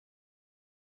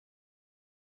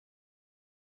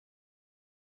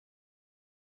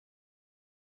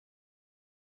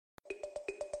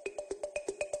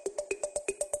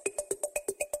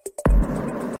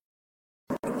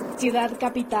Ciudad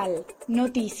Capital,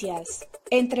 noticias,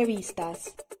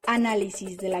 entrevistas,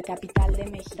 análisis de la capital de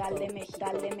México.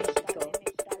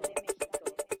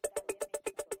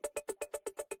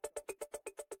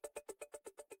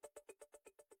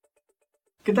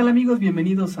 ¿Qué tal, amigos?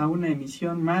 Bienvenidos a una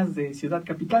emisión más de Ciudad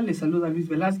Capital. Les saluda Luis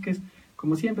Velázquez.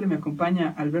 Como siempre me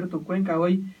acompaña Alberto Cuenca,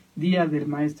 hoy Día del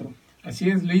Maestro.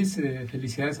 Así es, Luis,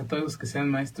 felicidades a todos los que sean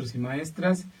maestros y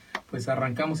maestras. Pues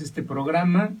arrancamos este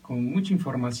programa con mucha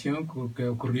información que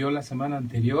ocurrió la semana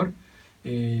anterior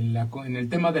en el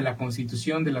tema de la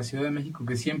Constitución de la Ciudad de México,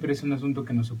 que siempre es un asunto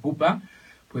que nos ocupa.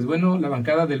 Pues bueno, la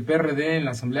bancada del PRD en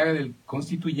la Asamblea del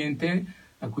Constituyente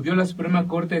acudió a la Suprema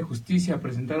Corte de Justicia a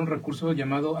presentar un recurso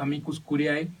llamado Amicus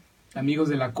Curiae, amigos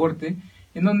de la Corte,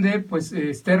 en donde pues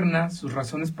externa sus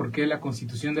razones por qué la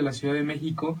Constitución de la Ciudad de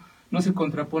México no se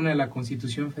contrapone a la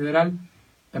Constitución Federal.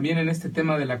 También en este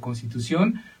tema de la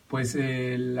Constitución, pues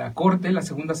la Corte, la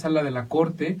segunda sala de la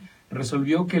Corte,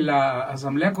 resolvió que la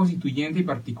Asamblea Constituyente y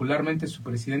particularmente su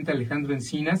presidente Alejandro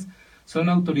Encinas son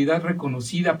autoridad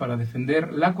reconocida para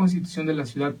defender la Constitución de la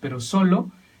ciudad, pero solo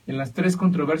en las 3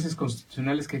 controversias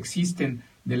constitucionales que existen.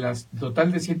 De las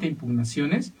total de 7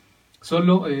 impugnaciones,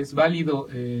 solo es válido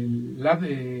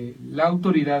la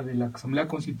autoridad de la Asamblea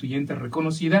Constituyente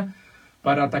reconocida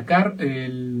para atacar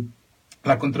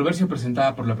la controversia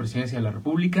presentada por la Presidencia de la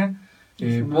República,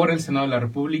 por el Senado de la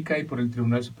República y por el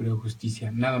Tribunal Superior de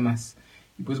Justicia, nada más.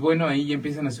 Y pues bueno, ahí ya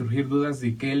empiezan a surgir dudas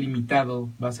de qué limitado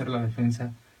va a ser la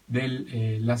defensa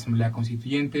de la Asamblea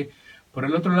Constituyente. Por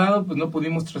el otro lado, pues no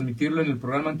pudimos transmitirlo en el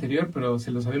programa anterior, pero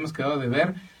se los habíamos quedado de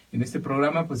ver. En este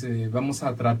programa pues vamos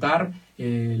a tratar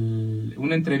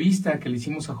una entrevista que le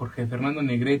hicimos a Jorge Fernando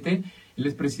Negrete. Él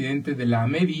es presidente de la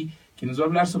AMEDI, que nos va a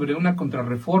hablar sobre una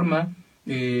contrarreforma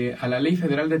a la Ley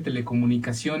Federal de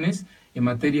Telecomunicaciones en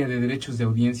materia de derechos de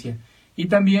audiencia. Y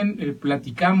también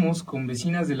platicamos con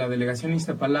vecinas de la delegación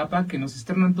Iztapalapa que nos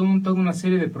externan toda una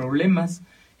serie de problemas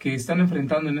que están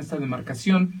enfrentando en esta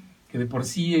demarcación, que de por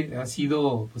sí ha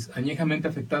sido pues añejamente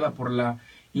afectada por la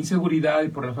inseguridad y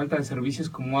por la falta de servicios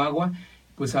como agua.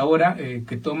 Pues ahora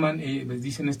que toman, les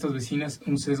dicen estas vecinas,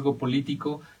 un sesgo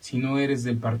político si no eres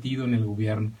del partido en el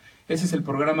gobierno. Ese es el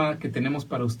programa que tenemos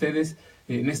para ustedes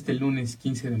en este lunes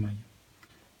 15 de mayo.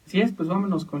 Así es, pues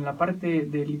vámonos con la parte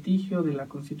de litigio de la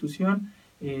Constitución.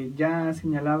 Ya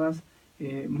señalabas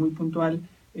muy puntual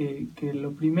que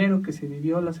lo primero que se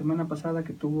vivió la semana pasada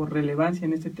que tuvo relevancia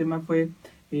en este tema fue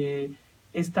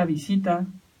esta visita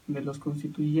de los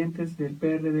constituyentes del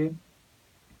PRD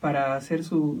para hacer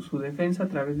su defensa a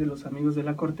través de los amigos de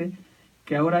la Corte,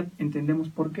 que ahora entendemos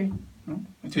por qué, ¿no?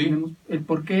 Sí. Entendemos el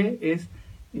por qué es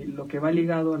lo que va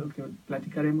ligado a lo que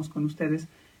platicaremos con ustedes,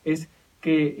 es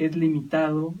que es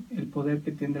limitado el poder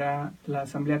que tendrá la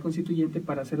Asamblea Constituyente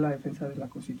para hacer la defensa de la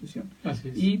Constitución. Así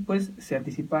es. Y pues se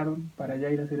anticiparon para ya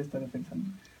ir a hacer esta defensa, ¿no?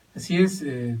 Así es,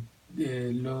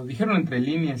 lo dijeron entre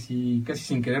líneas y casi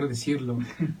sin querer decirlo.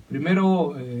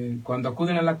 Primero, cuando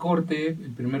acuden a la Corte,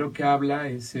 el primero que habla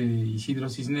es Isidro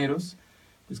Cisneros,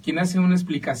 pues quien hace una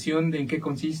explicación de en qué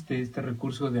consiste este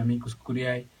recurso de Amicus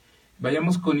Curiae.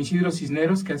 Vayamos con Isidro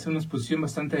Cisneros, que hace una exposición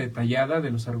bastante detallada de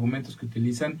los argumentos que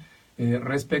utilizan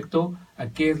respecto a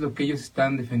qué es lo que ellos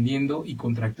están defendiendo y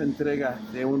contra qué. La entrega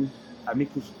de un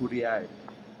Amicus Curiae,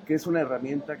 que es una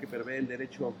herramienta que prevé el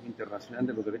derecho internacional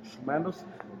de los derechos humanos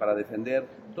para defender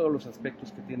todos los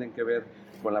aspectos que tienen que ver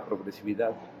con la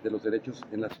progresividad de los derechos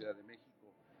en la Ciudad de México.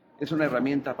 Es una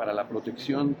herramienta para la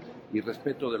protección y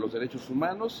respeto de los derechos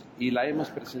humanos y la hemos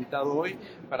presentado hoy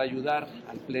para ayudar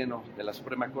al Pleno de la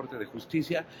Suprema Corte de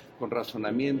Justicia con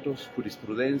razonamientos,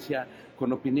 jurisprudencia,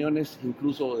 con opiniones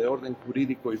incluso de orden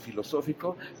jurídico y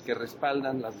filosófico que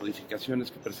respaldan las modificaciones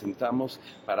que presentamos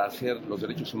para hacer los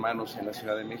derechos humanos en la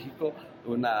Ciudad de México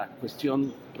una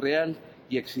cuestión real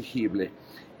y exigible.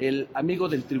 El amigo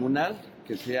del tribunal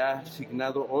que se ha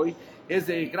asignado hoy es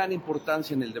de gran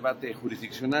importancia en el debate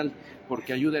jurisdiccional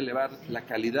porque ayuda a elevar la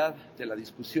calidad de la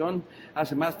discusión,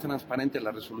 hace más transparente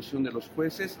la resolución de los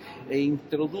jueces e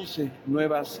introduce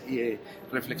nuevas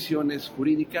reflexiones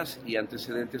jurídicas y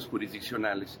antecedentes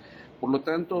jurisdiccionales. Por lo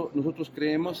tanto, nosotros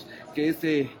creemos que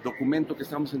este documento que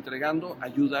estamos entregando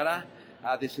ayudará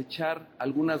a desechar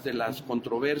algunas de las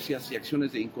controversias y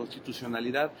acciones de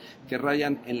inconstitucionalidad que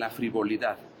rayan en la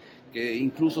frivolidad, que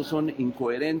incluso son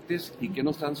incoherentes y que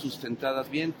no están sustentadas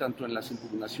bien, tanto en las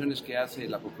impugnaciones que hace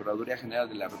la Procuraduría General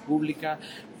de la República,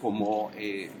 como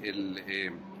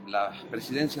la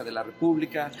Presidencia de la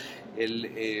República,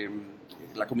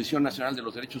 la Comisión Nacional de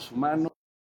los Derechos Humanos.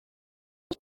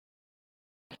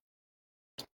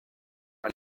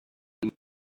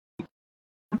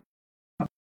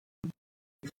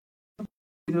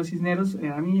 Cisneros,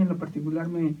 a mí en lo particular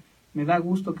me Me da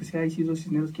gusto que sea Isidro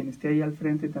Cisneros quien esté ahí al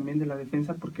frente también de la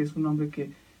defensa, porque es un hombre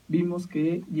que vimos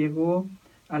que llegó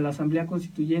a la Asamblea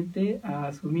Constituyente a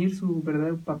asumir su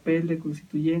verdadero papel de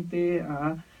constituyente,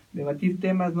 a debatir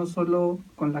temas no solo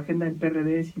con la agenda del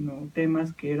PRD, sino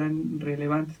temas que eran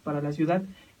relevantes para la ciudad,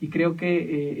 y creo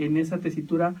que en esa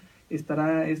tesitura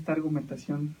estará esta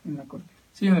argumentación en la Corte.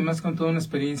 Sí, además con toda una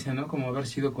experiencia, ¿no? Como haber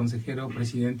sido consejero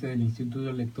presidente del Instituto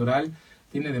Electoral,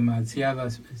 tiene demasiada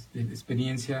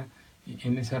experiencia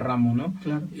en ese ramo, ¿no?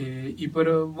 Claro.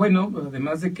 Pero bueno,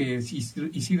 además de que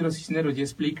Isidro Cisneros ya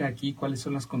explica aquí cuáles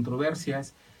son las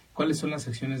controversias, cuáles son las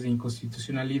acciones de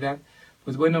inconstitucionalidad,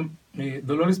 pues bueno,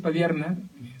 Dolores Padierna,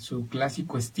 en su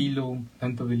clásico estilo un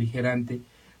tanto beligerante,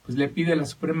 pues le pide a la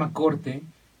Suprema Corte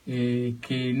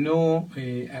que no,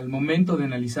 al momento de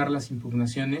analizar las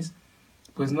impugnaciones,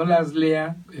 pues no las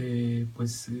lea,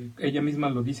 ella misma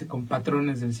lo dice, con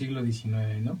patrones del siglo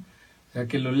XIX, ¿no? O sea,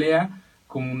 que lo lea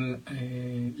como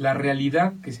la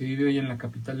realidad que se vive hoy en la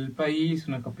capital del país,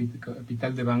 una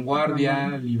capital de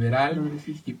vanguardia, liberal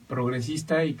y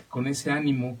progresista, y que con ese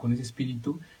ánimo, con ese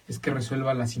espíritu, es que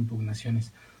resuelva las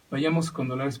impugnaciones. Vayamos con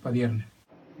Dolores Padierna.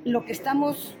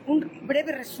 Un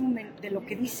breve resumen de lo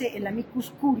que dice el amicus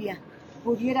curia,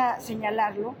 pudiera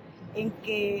señalarlo en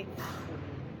que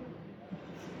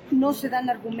no se dan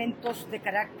argumentos de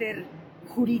carácter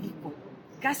jurídico.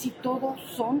 Casi todos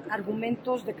son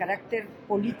argumentos de carácter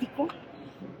político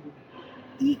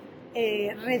y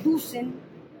reducen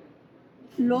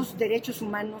los derechos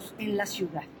humanos en la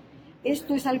ciudad.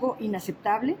 Esto es algo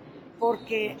inaceptable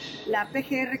porque la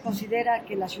PGR considera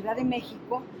que la Ciudad de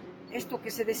México, esto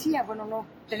que se decía, bueno, no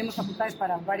tenemos facultades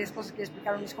para varias cosas que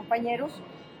explicaron mis compañeros,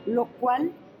 lo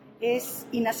cual es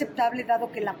inaceptable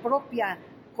dado que la propia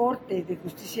Corte de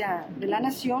Justicia de la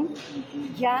Nación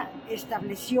ya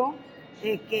estableció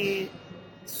que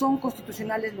son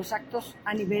constitucionales los actos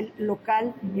a nivel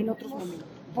local en otros momentos.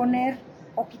 Poner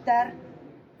o quitar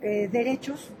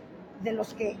derechos de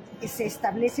los que se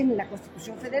establecen en la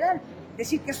Constitución Federal.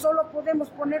 Decir que solo podemos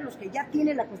poner los que ya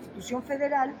tiene la Constitución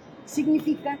Federal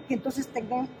significa que entonces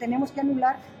tenemos que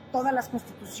anular todas las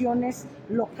constituciones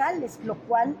locales, lo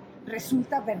cual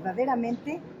resulta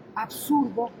verdaderamente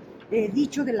absurdo,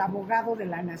 dicho del abogado de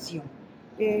la nación.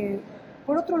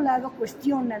 Por otro lado,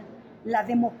 cuestionan la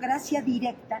democracia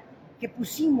directa que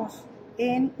pusimos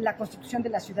en la Constitución de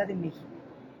la Ciudad de México.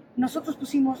 Nosotros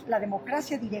pusimos la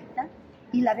democracia directa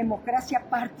y la democracia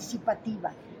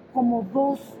participativa como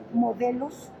dos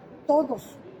modelos,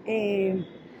 todos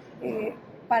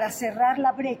para cerrar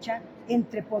la brecha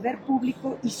entre poder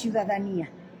público y ciudadanía.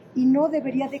 Y no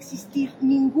debería de existir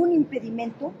ningún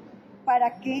impedimento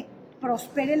para que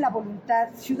prospere la voluntad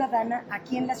ciudadana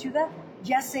aquí en la ciudad,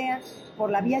 ya sea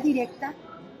por la vía directa,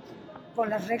 con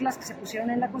las reglas que se pusieron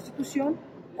en la Constitución,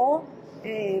 o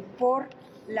por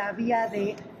la vía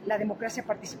de la democracia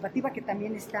participativa que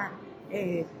también está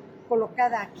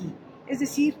colocada aquí. Es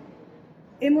decir,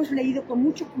 hemos leído con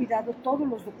mucho cuidado todos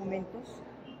los documentos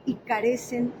y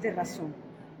carecen de razón.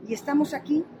 Y estamos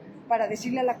aquí para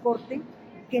decirle a la Corte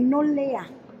que no lea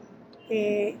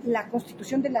la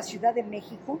Constitución de la Ciudad de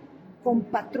México con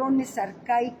patrones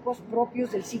arcaicos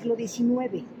propios del siglo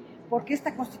XIX, porque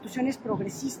esta Constitución es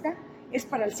progresista, es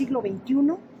para el siglo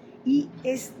XXI y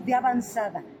es de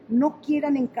avanzada. No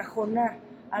quieran encajonar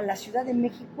a la Ciudad de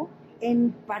México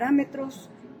en parámetros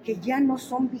que ya no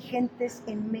son vigentes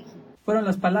en México. Fueron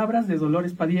las palabras de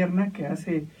Dolores Padierna, que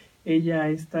hace ella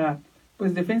esta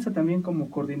defensa también como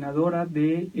coordinadora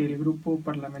del grupo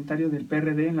parlamentario del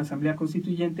PRD en la Asamblea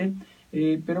Constituyente.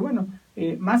 Pero bueno,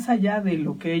 más allá de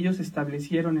lo que ellos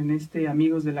establecieron en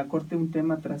Amigos de la Corte, un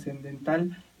tema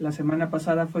trascendental la semana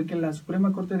pasada fue que la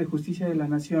Suprema Corte de Justicia de la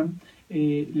Nación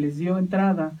les dio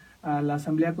entrada a la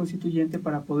Asamblea Constituyente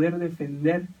para poder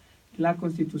defender la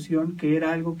Constitución, que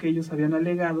era algo que ellos habían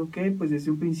alegado que desde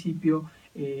un principio,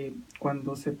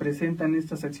 cuando se presentan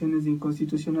estas acciones de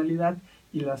inconstitucionalidad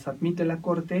y las admite la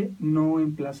Corte, no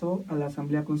emplazó a la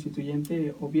Asamblea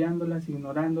Constituyente, obviándolas,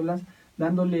 ignorándolas,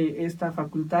 dándole esta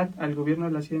facultad al gobierno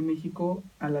de la Ciudad de México,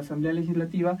 a la Asamblea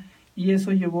Legislativa, y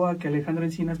eso llevó a que Alejandro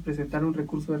Encinas presentara un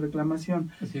recurso de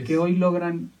reclamación, que hoy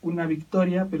logran una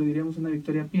victoria, pero diríamos una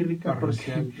victoria pírrica,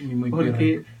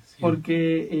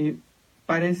 porque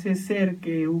parece ser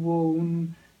que hubo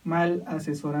un mal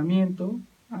asesoramiento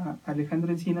a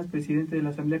Alejandro Encinas, presidente de la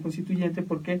Asamblea Constituyente,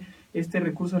 porque este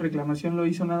recurso de reclamación lo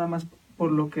hizo nada más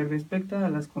por lo que respecta a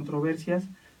las controversias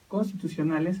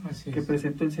constitucionales que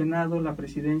presentó el Senado, la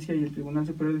Presidencia y el Tribunal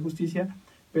Superior de Justicia,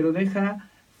 pero deja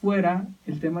fuera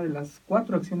el tema de las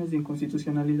 4 acciones de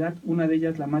inconstitucionalidad, una de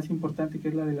ellas la más importante, que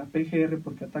es la de la PGR,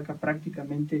 porque ataca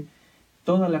prácticamente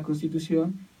toda la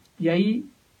Constitución, y ahí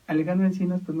Alejandro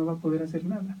Encinas pues no va a poder hacer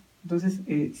nada. Entonces,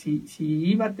 si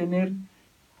iba a tener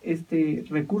este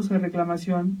recurso de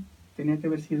reclamación, tenía que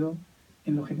haber sido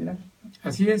en lo general.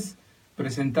 Así es,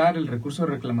 presentar el recurso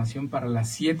de reclamación para las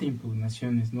 7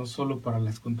 impugnaciones, no solo para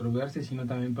las controversias, sino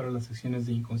también para las acciones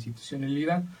de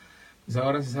inconstitucionalidad. Pues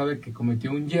ahora se sabe que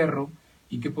cometió un yerro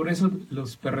y que por eso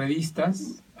los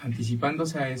perredistas,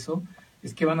 anticipándose a eso,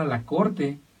 es que van a la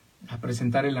Corte a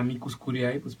presentar el amicus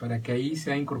curiae, pues para que ahí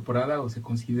sea incorporada o se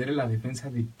considere la defensa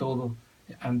de todo,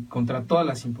 contra todas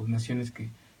las impugnaciones que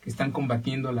están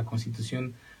combatiendo a la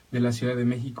Constitución de la Ciudad de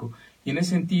México. Y en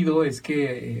ese sentido es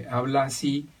que habla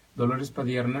así Dolores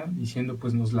Padierna, diciendo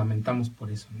pues nos lamentamos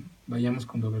por eso, ¿no? Vayamos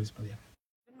con Dolores Padierna.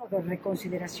 De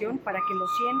reconsideración para que los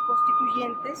 100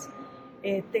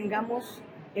 constituyentes tengamos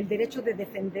el derecho de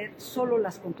defender solo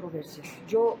las controversias.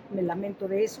 Yo me lamento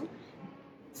de eso,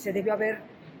 se debió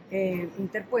haber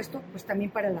interpuesto pues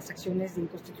también para las acciones de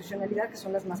inconstitucionalidad, que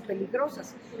son las más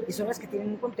peligrosas y son las que tienen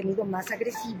un contenido más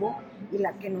agresivo y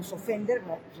la que nos ofende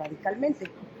radicalmente.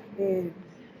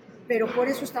 Pero por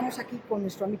eso estamos aquí con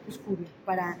nuestro amicus curiae,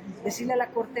 para decirle a la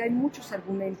Corte hay muchos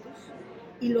argumentos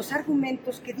y los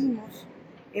argumentos que dimos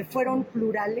fueron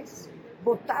plurales,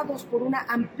 votados por una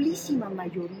amplísima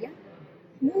mayoría.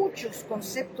 Muchos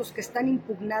conceptos que están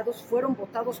impugnados fueron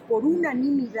votados por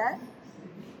unanimidad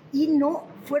y no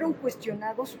fueron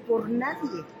cuestionados por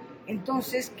nadie.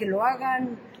 Entonces, que lo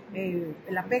hagan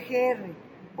la PGR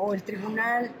o el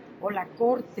Tribunal o la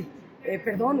Corte,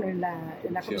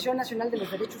 la Comisión Nacional de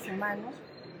los Derechos Humanos,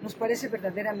 nos parece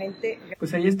verdaderamente...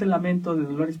 Pues ahí está el lamento de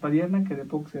Dolores Padierna, que de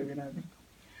poco se verá.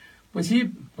 Pues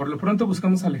sí, por lo pronto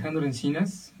buscamos a Alejandro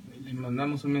Encinas, le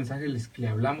mandamos un mensaje, le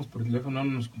hablamos por teléfono,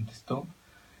 no nos contestó.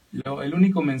 El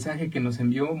único mensaje que nos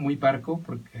envió, muy parco,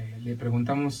 porque le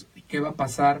preguntamos qué va a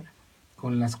pasar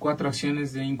con las 4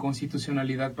 acciones de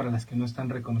inconstitucionalidad para las que no están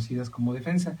reconocidas como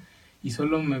defensa. Y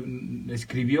solo me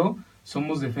escribió,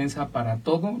 somos defensa para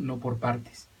todo, no por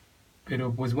partes.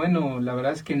 Pero pues bueno, la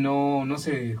verdad es que no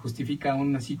se justifica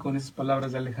aún así con esas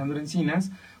palabras de Alejandro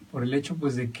Encinas, por el hecho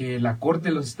pues de que la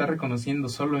Corte los está reconociendo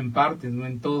solo en partes, no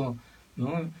en todo,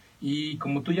 ¿no? Y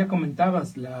como tú ya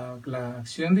comentabas, la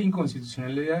acción de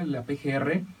inconstitucionalidad de la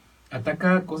PGR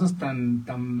ataca cosas tan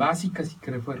básicas y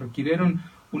que requirieron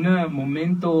un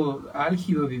momento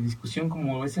álgido de discusión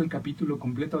como es el capítulo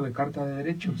completo de Carta de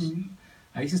Derechos. Uh-huh.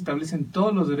 Ahí se establecen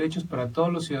todos los derechos para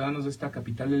todos los ciudadanos de esta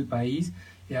capital del país,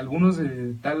 y algunos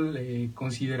de tal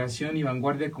consideración y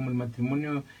vanguardia como el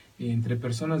matrimonio entre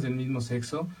personas del mismo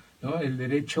sexo, ¿no? El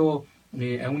derecho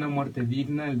a una muerte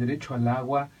digna, el derecho al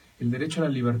agua, el derecho a la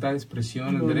libertad de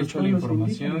expresión, el derecho a la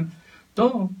información,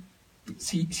 todo.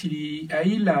 Si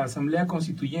ahí la Asamblea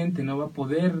Constituyente no va a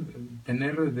poder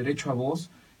tener derecho a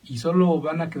voz y solo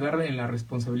van a quedar en la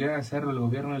responsabilidad de hacerlo el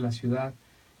gobierno de la ciudad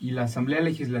y la Asamblea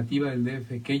Legislativa del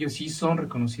DF, que ellos sí son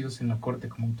reconocidos en la Corte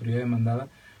como autoridad demandada,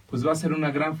 pues va a ser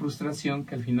una gran frustración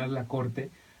que al final la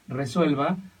Corte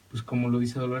resuelva, pues como lo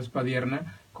dice Dolores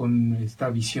Padierna, con esta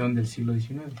visión del siglo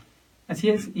XIX. Así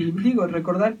es, y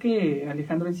recordar que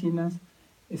Alejandro Encinas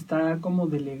está como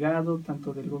delegado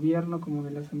tanto del gobierno como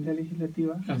de la Asamblea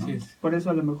Legislativa, ¿no? Así es. Por eso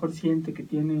a lo mejor siente que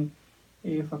tiene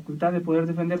facultad de poder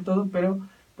defender todo, pero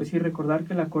pues sí recordar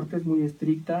que la Corte es muy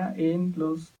estricta en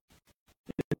lo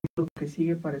que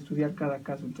sigue para estudiar cada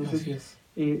caso. Entonces,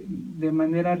 de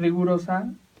manera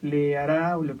rigurosa le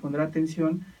hará o le pondrá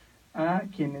atención a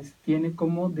quienes tiene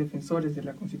como defensores de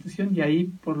la Constitución, y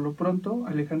ahí por lo pronto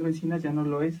Alejandro Encinas ya no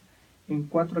lo es en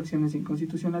 4 acciones de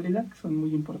inconstitucionalidad que son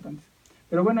muy importantes.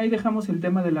 Pero bueno, ahí dejamos el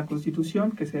tema de la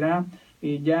Constitución, que será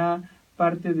ya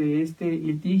parte de este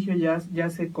litigio. Ya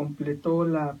se completó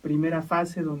la primera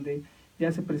fase donde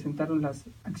ya se presentaron las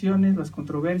acciones, las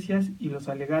controversias y los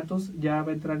alegatos. Ya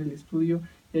va a entrar el estudio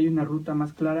y hay una ruta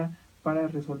más clara para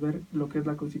resolver lo que es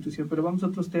la Constitución. Pero vamos a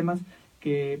otros temas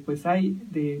que pues hay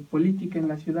de política en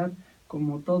la ciudad,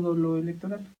 como todo lo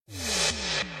electoral.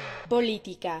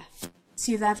 Política.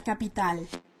 Ciudad capital.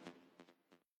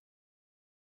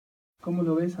 ¿Cómo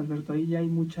lo ves, Alberto? Ahí ya hay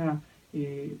mucha,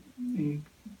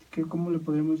 ¿cómo le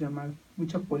podemos llamar?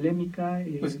 Mucha polémica.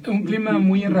 Pues un clima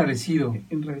muy enrarecido.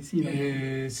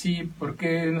 Sí,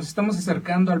 porque nos estamos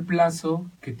acercando al plazo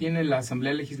que tiene la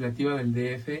Asamblea Legislativa del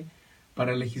DF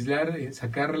para legislar,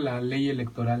 sacar la ley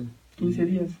electoral. 15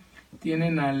 días.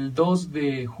 Tienen al 2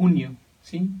 de junio,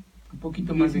 ¿sí? Un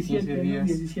poquito más 17, de 15 días.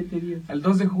 17 días. Al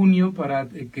 2 de junio para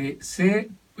que se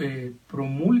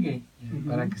promulgue,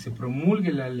 para que se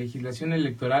promulgue la legislación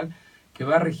electoral que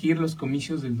va a regir los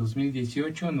comicios del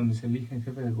 2018, en donde se eligen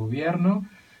jefe de gobierno,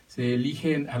 se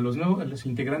eligen a los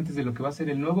integrantes de lo que va a ser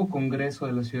el nuevo Congreso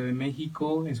de la Ciudad de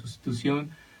México en sustitución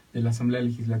de la Asamblea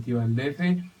Legislativa del DF,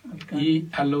 Alcalde. y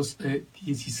a los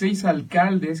 16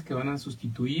 alcaldes que van a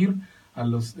sustituir a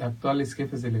los actuales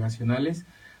jefes delegacionales,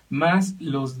 más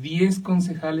los 10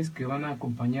 concejales que van a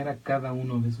acompañar a cada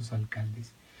uno de esos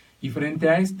alcaldes. Y frente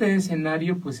a este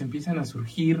escenario, pues empiezan a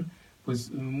surgir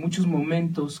pues muchos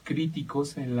momentos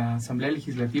críticos en la Asamblea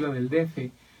Legislativa del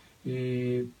DF.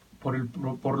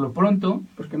 Por lo pronto,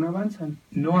 Porque no avanzan.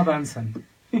 no avanzan.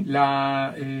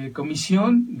 La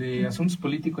Comisión de Asuntos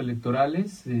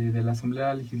Político-Electorales de la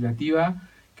Asamblea Legislativa,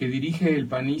 que dirige el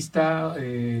panista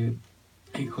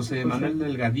José Manuel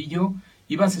Delgadillo,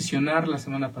 iba a sesionar la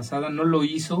semana pasada, no lo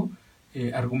hizo,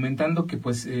 argumentando que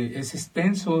pues es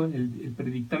extenso el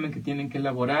predictamen que tienen que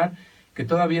elaborar, que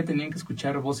todavía tenían que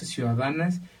escuchar voces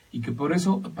ciudadanas y que por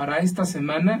eso para esta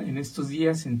semana, en estos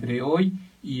días entre hoy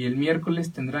y el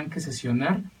miércoles, tendrán que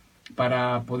sesionar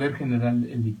para poder generar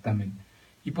el dictamen.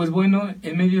 Y pues bueno,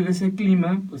 en medio de ese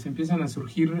clima pues empiezan a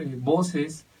surgir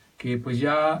voces que pues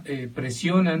ya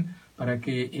presionan para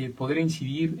que poder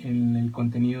incidir en el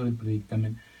contenido del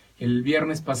predictamen. El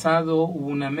viernes pasado hubo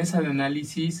una mesa de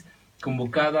análisis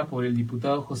convocada por el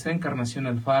diputado José Encarnación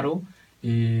Alfaro,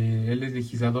 él es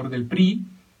legislador del PRI,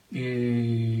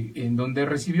 en donde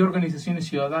recibió organizaciones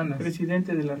ciudadanas.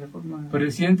 Presidente de la reforma.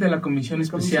 Presidente de la Comisión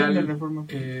Especial,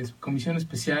 Comisión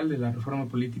Especial de la Reforma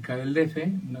Política del DF,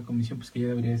 una comisión pues que ya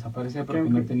debería desaparecer porque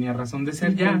Aunque, no tenía razón de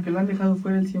ser sí, ya. Aunque lo han dejado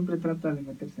fuera, él siempre trata de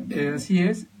meterse en Así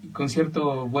es, con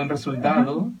cierto buen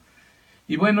resultado. Ajá.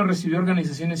 Y bueno, recibió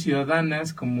organizaciones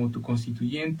ciudadanas como Tu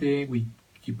Constituyente,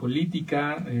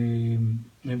 Wikipolítica,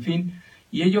 en fin.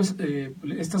 Y ellos,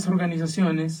 estas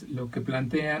organizaciones, lo que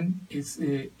plantean es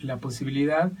la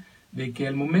posibilidad de que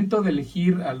al momento de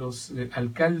elegir a los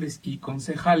alcaldes y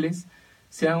concejales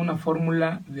sea una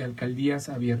fórmula de alcaldías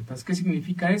abiertas. ¿Qué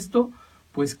significa esto?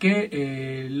 Pues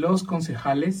que los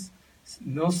concejales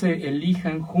no se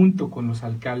elijan junto con los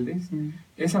alcaldes.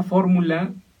 Esa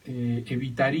fórmula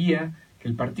evitaría que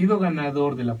el partido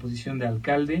ganador de la posición de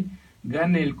alcalde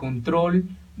gane el control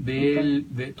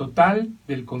total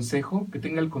del consejo, que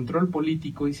tenga el control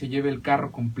político y se lleve el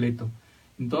carro completo.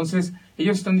 Entonces,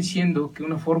 ellos están diciendo que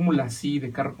una fórmula así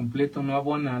de carro completo no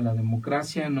abona a la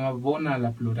democracia, no abona a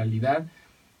la pluralidad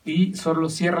y solo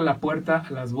cierra la puerta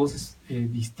a las voces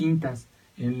distintas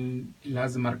en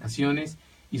las demarcaciones,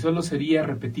 y solo sería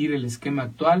repetir el esquema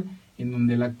actual en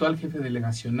donde el actual jefe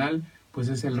delegacional pues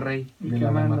es el rey de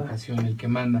la demarcación, el que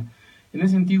manda. En ese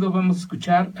sentido vamos a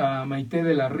escuchar a Maite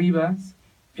de las Rivas.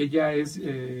 Ella es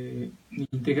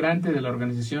integrante de la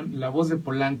organización La Voz de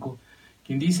Polanco,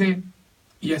 quien dice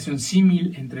y hace un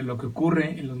símil entre lo que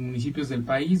ocurre en los municipios del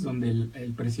país, donde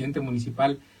el presidente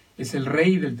municipal es el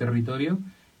rey del territorio,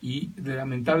 y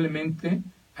lamentablemente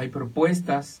hay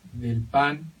propuestas del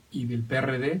PAN y del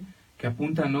PRD que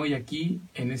apuntan hoy aquí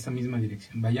en esta misma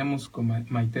dirección. Vayamos con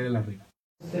Maite de las Rivas.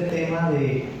 Este tema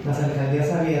de las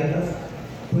alcaldías abiertas,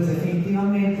 pues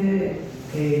definitivamente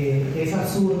es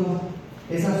absurdo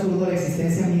la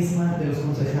existencia misma de los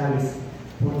concejales,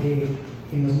 porque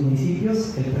en los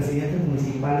municipios el presidente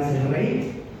municipal es el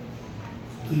rey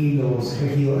y los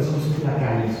regidores son sus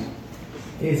lacayos.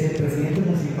 Es el presidente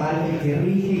municipal el que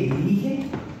rige y dirige,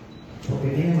 porque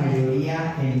tiene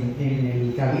mayoría en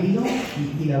el cabildo,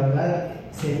 y la verdad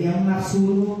sería un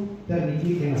absurdo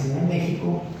permitir que en la Ciudad de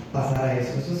México pasara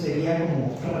eso. Eso sería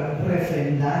como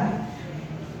refrendar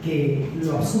que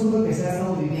lo absurdo que se ha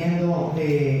estado viviendo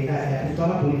en toda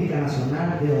la política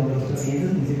nacional, de donde los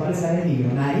presidentes municipales salen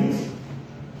millonarios,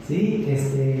 ¿sí?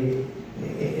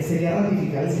 Sería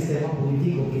ratificar el sistema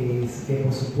político que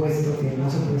por supuesto que no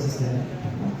se puede sostener,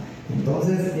 ¿no?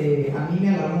 Entonces, a mí me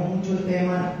alarmó mucho el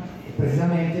tema,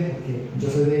 precisamente porque yo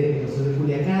soy de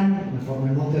Culiacán, me formé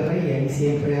en Monterrey, y ahí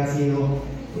siempre ha sido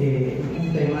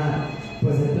un tema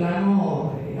pues de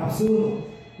plano absurdo.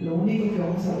 Lo único que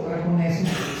vamos a lograr con eso,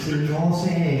 si no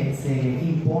se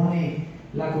impone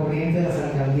la corriente de las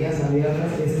alcaldías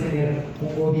abiertas, es tener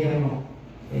un gobierno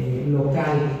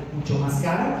local mucho más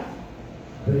caro,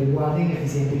 pero igual de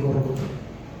ineficiente y corrupto,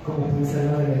 como pueden ser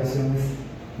las delegaciones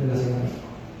de la Ciudad de México.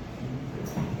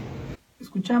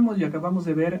 Escuchamos y acabamos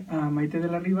de ver a Maite de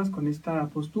las Rivas con esta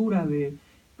postura de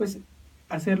pues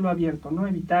hacerlo abierto, ¿no?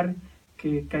 Evitar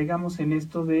que caigamos en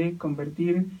esto de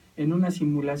convertir en una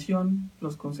simulación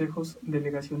los consejos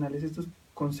delegacionales, estos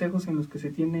consejos en los que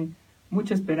se tiene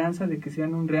mucha esperanza de que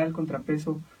sean un real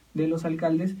contrapeso de los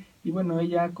alcaldes. Y bueno,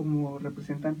 ella como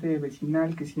representante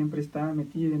vecinal que siempre está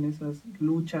metida en esas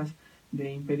luchas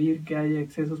de impedir que haya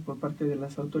excesos por parte de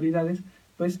las autoridades,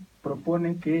 pues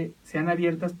propone que sean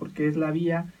abiertas porque es la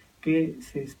vía que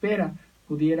se espera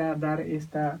pudiera dar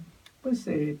esta pues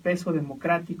peso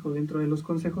democrático dentro de los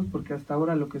consejos, porque hasta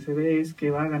ahora lo que se ve es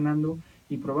que va ganando,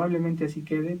 y probablemente así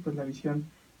quede, pues la visión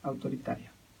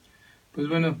autoritaria. Pues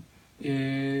bueno,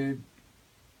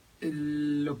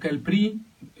 lo que el PRI,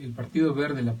 el Partido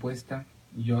Verde, le apuesta,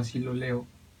 y yo así lo leo,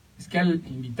 es que al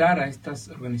invitar a estas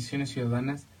organizaciones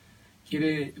ciudadanas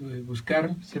quiere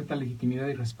buscar cierta legitimidad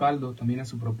y respaldo también a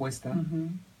su propuesta,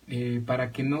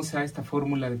 para que no sea esta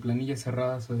fórmula de planillas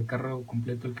cerradas o de cargo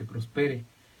completo el que prospere,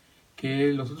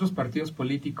 que los otros partidos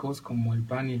políticos como el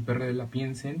PAN y el PRD la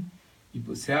piensen y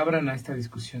pues se abran a esta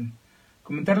discusión.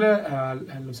 Comentarle a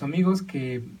los amigos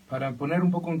que, para poner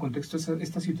un poco en contexto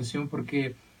esta situación,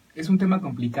 porque es un tema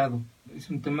complicado, es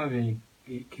un tema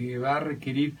que va a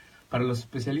requerir para los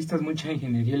especialistas mucha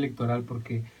ingeniería electoral,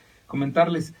 porque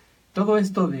comentarles, todo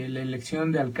esto de la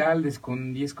elección de alcaldes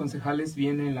con 10 concejales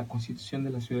viene en la Constitución de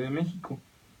la Ciudad de México.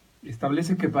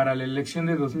 Establece que para la elección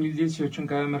de 2018 en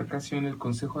cada demarcación el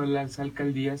Consejo de las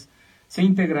Alcaldías se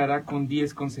integrará con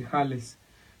 10 concejales,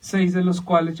 6 de los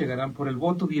cuales llegarán por el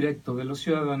voto directo de los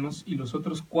ciudadanos y los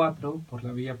otros 4 por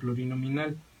la vía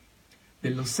plurinominal. De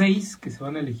los 6 que se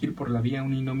van a elegir por la vía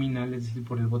uninominal, es decir,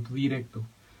 por el voto directo,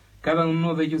 cada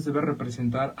uno de ellos debe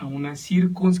representar a una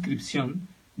circunscripción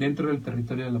dentro del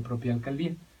territorio de la propia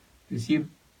alcaldía. Es decir,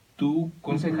 tu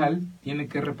concejal tiene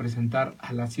que representar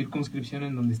a la circunscripción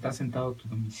en donde está sentado tu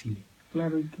domicilio.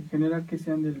 Claro, y que genera que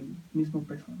sean del mismo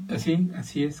peso, ¿no?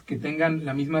 Así es, que tengan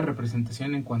la misma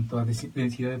representación en cuanto a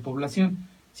densidad de población.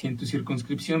 Si en tu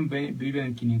circunscripción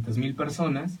viven 500,000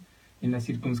 personas, en la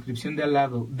circunscripción de al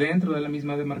lado, dentro de la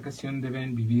misma demarcación,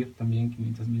 deben vivir también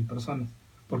 500,000 personas,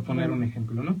 por poner un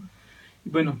ejemplo, ¿no? Y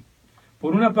bueno,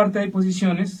 por una parte hay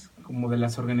posiciones, como de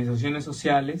las organizaciones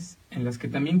sociales, en las que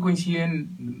también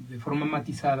coinciden de forma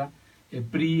matizada el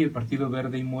PRI, el Partido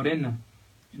Verde y Morena,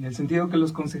 en el sentido que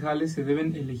los concejales se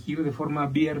deben elegir de forma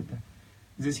abierta,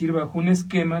 es decir, bajo un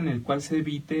esquema en el cual se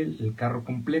evite el carro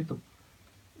completo.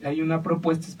 Hay una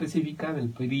propuesta específica del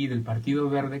PRI y del Partido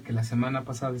Verde que la semana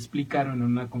pasada explicaron en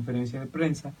una conferencia de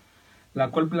prensa, la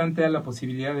cual plantea la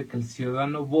posibilidad de que el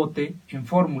ciudadano vote en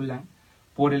fórmula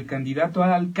por el candidato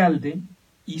a alcalde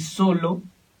y solo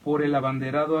por el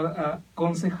abanderado a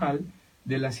concejal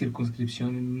de la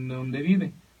circunscripción en donde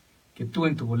vive. Que tú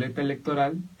en tu boleta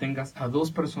electoral tengas a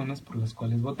 2 personas por las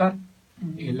cuales votar,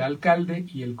 el alcalde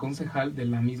y el concejal de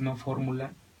la misma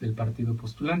fórmula del partido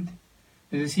postulante.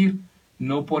 Es decir,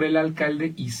 no por el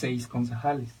alcalde y 6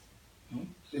 concejales, ¿no?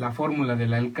 La fórmula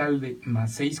del alcalde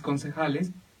más 6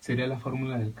 concejales sería la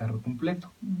fórmula del carro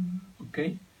completo. ¿Ok?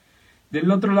 Del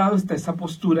otro lado está esa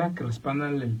postura que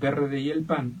respaldan el PRD y el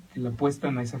PAN, que le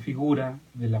apuestan a esa figura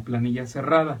de la planilla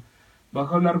cerrada,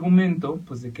 bajo el argumento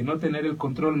pues de que no tener el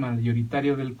control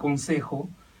mayoritario del Consejo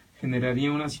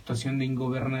generaría una situación de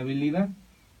ingobernabilidad.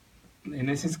 En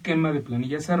ese esquema de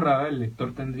planilla cerrada, el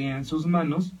elector tendría en sus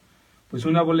manos pues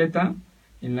una boleta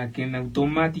en la que en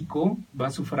automático va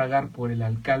a sufragar por el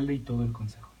alcalde y todo el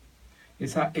Consejo.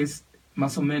 Esa es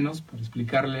más o menos, por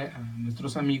explicarle a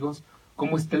nuestros amigos,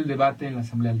 cómo está el debate en la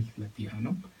Asamblea Legislativa,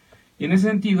 ¿no? Y en ese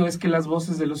sentido es que las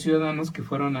voces de los ciudadanos que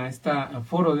fueron a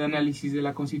foro de análisis de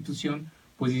la Constitución,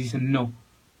 pues dicen no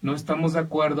estamos de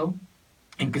acuerdo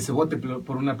en que se vote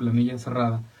por una planilla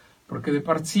cerrada, porque de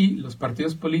por sí los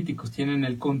partidos políticos tienen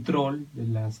el control de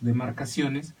las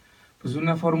demarcaciones, pues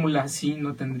una fórmula así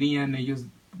no tendrían ellos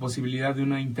posibilidad de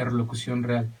una interlocución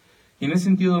real. Y en ese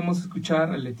sentido vamos a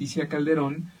escuchar a Leticia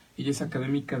Calderón, ella es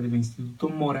académica del Instituto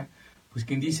Mora, pues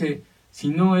quien dice: si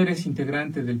no eres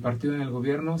integrante del partido en el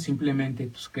gobierno, simplemente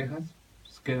tus quejas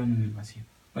pues, quedan en el vacío.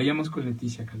 Vayamos con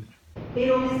Leticia Calderón.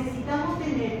 Pero necesitamos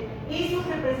tener esos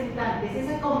representantes,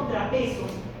 esos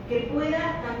contrapesos, que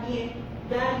puedan también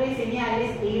darle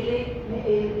señales e irle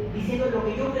diciendo lo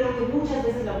que yo creo que muchas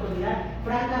veces la autoridad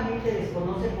francamente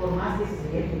desconoce, por más que ese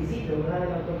sería el principio, ¿verdad?, de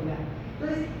la autoridad.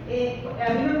 Entonces,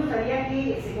 a mí me gustaría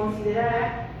que se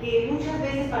considerara que muchas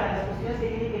veces para las cuestiones que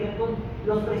tienen que ver con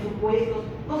los presupuestos,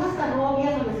 cosas tan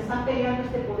obvias donde se están peleando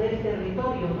este poder y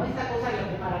territorio, ¿no? Esta cosa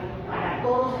que para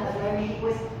todos en la Ciudad de México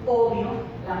es obvio,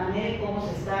 la manera en cómo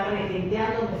se está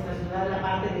regenteando nuestra ciudad, la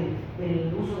parte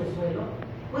del uso de suelo.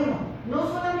 Bueno, no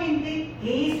solamente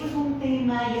que esto es un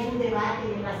tema y es un debate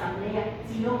en la Asamblea,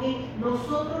 sino que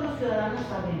nosotros los ciudadanos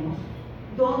sabemos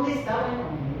dónde está, bueno,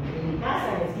 en mi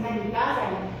casa, en la esquina de mi casa,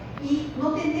 y no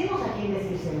tenemos a quién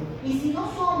decírselo. Y si no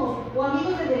somos o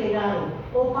amigos del delegado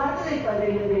o parte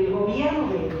del gobierno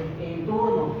en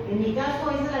turno, en mi caso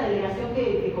es de la delegación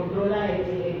que controla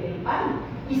el PAN,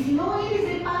 y si no eres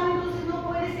del PAN, entonces no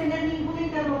puedes tener ninguna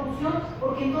interlocución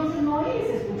porque entonces no eres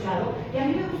escuchado. Y a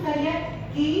mí me gustaría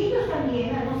que ellos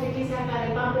también, no sé quién sea acá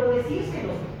del PAN, pero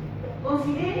decírselos,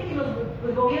 consideren que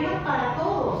los gobiernan para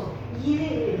todos y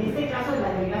en este caso de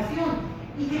la delegación,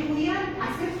 y que pudieran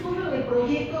hacer suyo el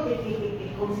proyecto de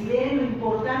que consideren lo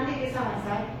importante que es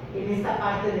avanzar en esta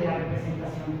parte de la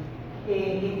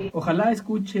representación. Ojalá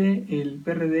escuche el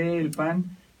PRD, el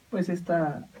PAN, pues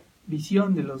esta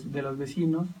visión de los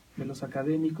vecinos, de los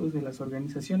académicos, de las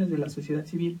organizaciones de la sociedad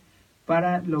civil,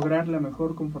 para lograr la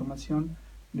mejor conformación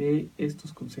de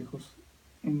estos consejos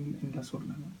en las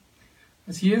urnas, ¿no?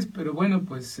 Así es, pero bueno,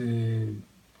 pues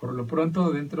por lo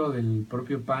pronto dentro del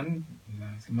propio PAN,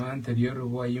 la semana anterior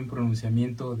hubo ahí un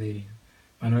pronunciamiento de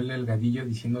Manuel Delgadillo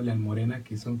diciéndole al Morena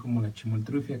que son como la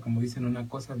chimoltrufia, como dicen una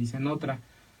cosa, dicen otra,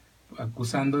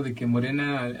 acusando de que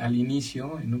Morena al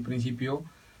inicio, en un principio,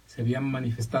 se había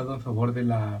manifestado a favor de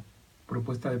la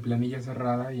propuesta de planilla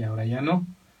cerrada y ahora ya no.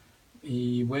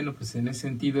 Y bueno, pues en ese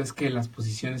sentido es que las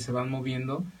posiciones se van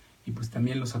moviendo y pues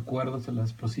también los acuerdos o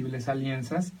las posibles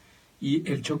alianzas y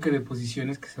el choque de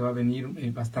posiciones que se va a venir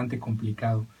bastante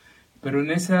complicado. Pero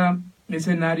en ese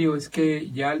escenario es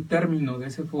que ya al término de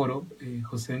ese foro,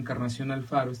 José Encarnación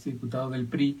Alfaro, este diputado del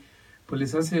PRI, pues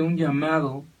les hace un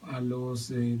llamado a los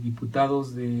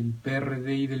diputados del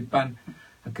PRD y del PAN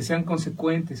a que sean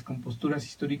consecuentes con posturas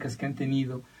históricas que han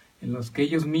tenido, en los que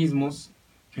ellos mismos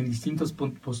en distintos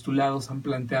postulados han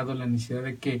planteado la necesidad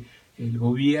de que el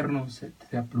gobierno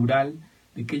sea plural,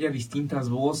 de que haya distintas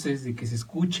voces, de que se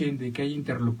escuchen, de que haya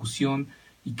interlocución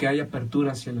y que haya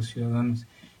apertura hacia los ciudadanos.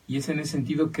 Y es en ese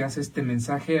sentido que hace este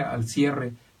mensaje al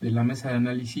cierre de la mesa de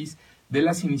análisis de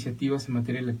las iniciativas en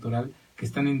materia electoral que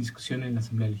están en discusión en la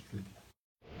Asamblea Legislativa.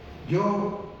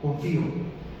 Yo confío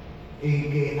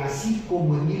en que así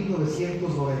como en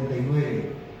 1999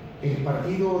 el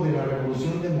Partido de la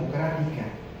Revolución Democrática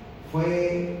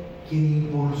fue quien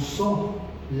impulsó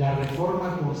la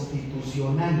reforma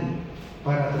constitucional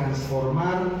para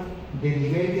transformar de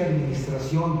nivel de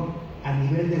administración a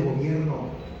nivel de gobierno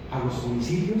a los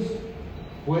municipios,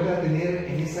 pueda tener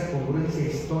en esa congruencia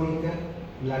histórica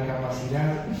la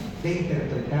capacidad de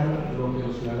interpretar lo que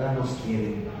los ciudadanos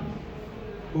quieren.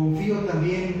 Confío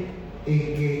también en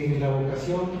que en la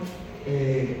vocación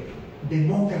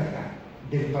demócrata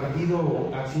del Partido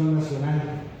Acción Nacional,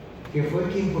 que fue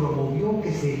quien promovió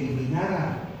que se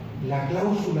eliminara la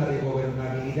cláusula de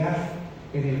gobernabilidad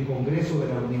en el Congreso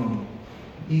de la Unión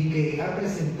y que ha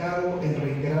presentado en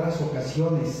reiteradas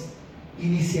ocasiones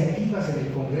iniciativas en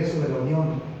el Congreso de la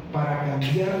Unión para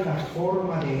cambiar la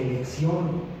forma de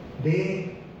elección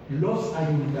de los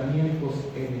ayuntamientos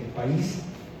en el país,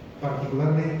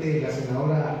 particularmente la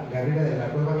senadora Gabriela de la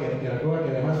Cueva,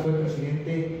 que además fue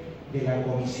presidente de la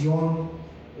Comisión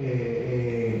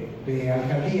de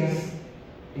Alcaldías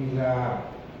en la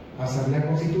Asamblea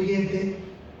Constituyente,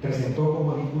 presentó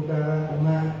como diputada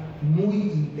una muy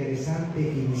interesante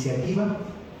iniciativa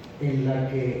en la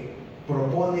que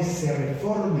propone se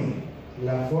reforme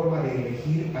la forma de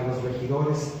elegir a los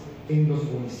regidores en los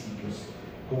municipios.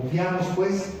 Confiamos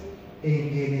pues en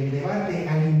que en el debate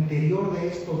al interior de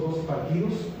estos dos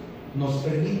partidos nos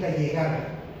permita llegar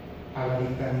a la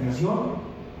dictaminación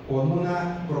con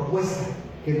una propuesta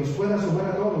que nos pueda sumar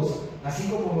a todos, así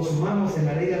como nos sumamos en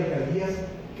la ley de alcaldías,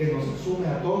 que nos sume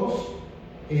a todos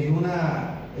en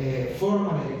una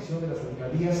forma de elección de las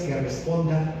alcaldías que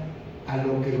responda a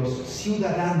lo que los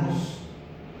ciudadanos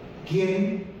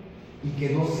quieren y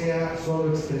que no sea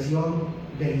solo expresión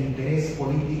del interés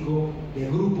político de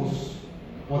grupos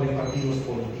o de partidos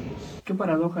políticos. Qué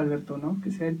paradoja, Alberto, ¿no?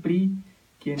 Que sea el PRI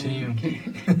quien Sí.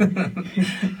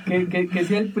 que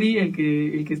sea el PRI el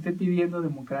que esté pidiendo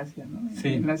democracia, ¿no? Sí.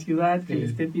 En la ciudad, que Sí. le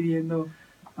esté pidiendo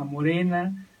a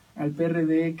Morena, al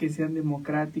PRD que sean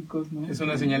democráticos, ¿no? Es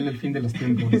una señal del fin de los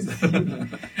tiempos. Sí.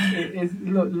 Es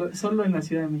solo en la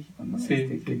Ciudad de México, ¿no?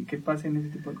 Sí, Que pasen ese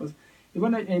tipo de cosas. Y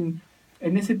bueno, en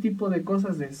ese tipo de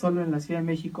cosas de solo en la Ciudad de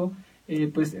México,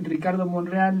 pues Ricardo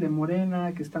Monreal de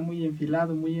Morena, que está muy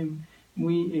enfilado,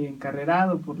 muy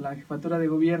encarrerado por la jefatura de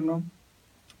gobierno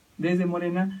desde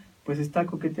Morena, pues está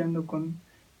coqueteando con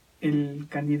el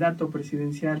candidato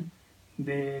presidencial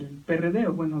del PRD,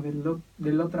 o bueno,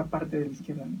 de la otra parte de la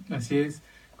izquierda, ¿no? Así es,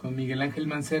 con Miguel Ángel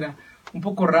Mancera. Un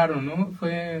poco raro, ¿no?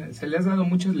 Se le has dado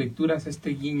muchas lecturas a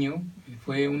este guiño.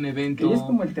 Fue un evento... Que ya es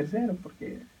como el tercero,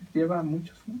 porque lleva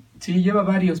muchos, ¿no? Sí, lleva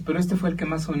varios, pero este fue el que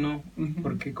más sonó, Uh-huh.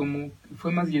 porque como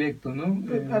fue más directo, ¿no?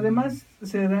 Además,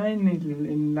 se da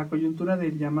en la coyuntura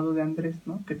del llamado de Andrés,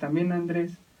 ¿no? Que también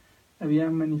Andrés había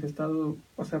manifestado,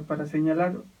 o sea, para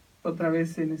señalar otra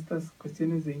vez en estas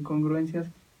cuestiones de incongruencias,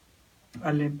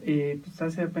 pues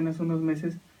hace apenas unos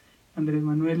meses Andrés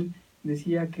Manuel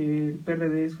decía que el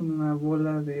PRD es una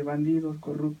bola de bandidos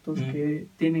corruptos que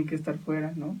tienen que estar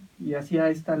fuera, ¿no? Y hacía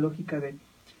esta lógica de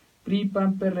PRI,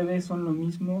 PAN, PRD son lo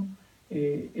mismo,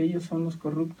 ellos son los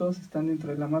corruptos, están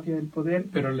dentro de la mafia del poder.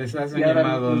 Pero les hacen y ahora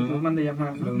llamado, ¿no? los manda a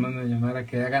llamar, ¿no? Los manda a llamar a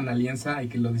que hagan alianza y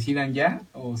que lo decidan ya,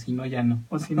 o si no, ya no.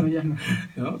 O si no, ya no.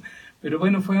 ¿No? Pero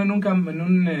bueno, fue en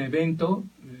un evento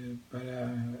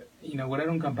para inaugurar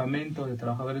un campamento de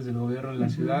trabajadores del gobierno en la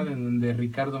ciudad, en donde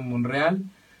Ricardo Monreal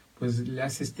pues le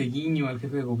hace este guiño al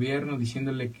jefe de gobierno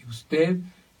diciéndole que usted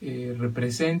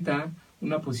representa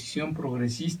una posición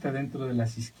progresista dentro de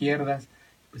las izquierdas,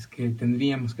 pues que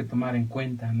tendríamos que tomar en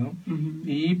cuenta, ¿no?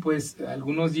 Y pues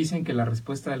algunos dicen que la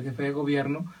respuesta del jefe de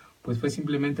gobierno pues fue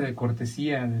simplemente de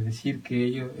cortesía, de decir que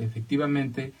ellos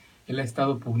efectivamente él ha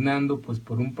estado pugnando pues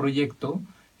por un proyecto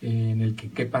en el que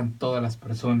quepan todas las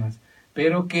personas,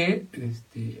 pero que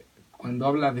cuando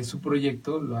habla de su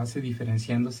proyecto lo hace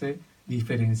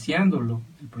diferenciándolo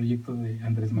el proyecto de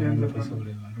Andrés Manuel López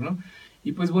Obrador, ¿no?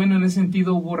 Y pues bueno, en ese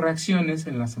sentido hubo reacciones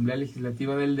en la Asamblea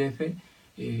Legislativa del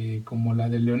DF, como la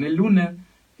de Leonel Luna.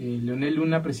 Leonel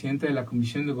Luna, presidente de la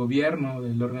Comisión de Gobierno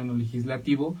del órgano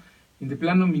legislativo, de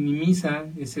plano minimiza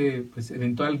ese pues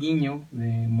eventual guiño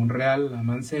de Monreal a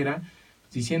Mancera,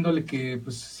 diciéndole que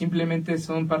pues simplemente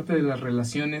son parte de las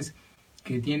relaciones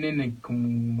que tienen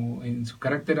como en su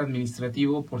carácter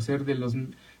administrativo por ser de los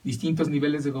distintos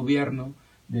niveles de gobierno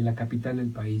de la capital del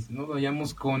país, ¿no?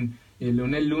 Vayamos con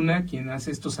Leonel Luna, quien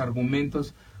hace estos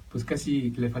argumentos, pues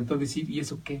casi le faltó decir, ¿y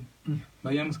eso qué?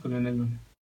 Vayamos con Leonel Luna.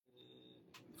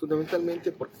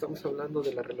 Fundamentalmente porque estamos hablando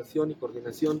de la relación y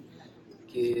coordinación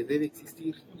que debe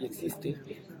existir y existe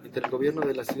entre el gobierno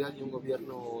de la ciudad y un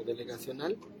gobierno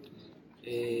delegacional.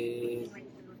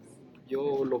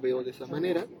 Yo lo veo de esa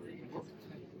manera, ¿no?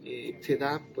 Se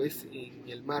da pues en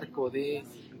el marco de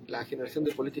la generación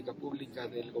de política pública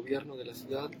del gobierno de la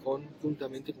ciudad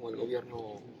conjuntamente con el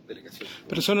gobierno delegacional.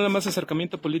 Pero son nada más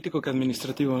acercamiento político que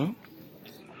administrativo, ¿no?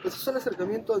 Pues es un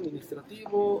acercamiento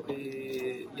administrativo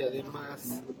y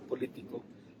además político.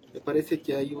 Me parece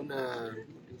que hay una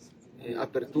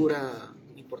apertura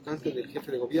importante del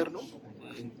jefe de gobierno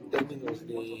en términos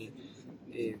de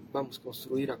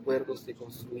construir acuerdos, de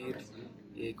construir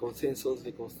consensos,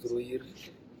 de construir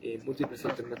múltiples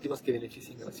alternativas que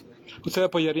beneficien a la ciudad. ¿Usted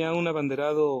apoyaría un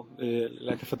abanderado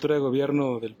la jefatura de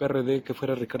gobierno del PRD que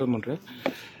fuera Ricardo Monreal?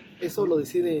 Eso lo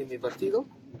decide mi partido.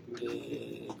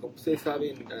 Como ustedes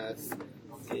saben, las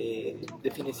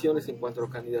definiciones en cuanto a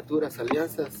candidaturas,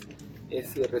 alianzas,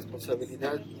 es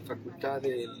responsabilidad y facultad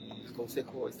del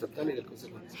Consejo Estatal y del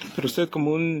Consejo Nacional. Pero usted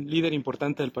como un líder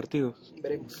importante del partido.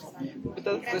 Veremos.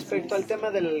 Respecto al tema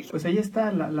del... Pues ahí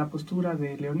está la postura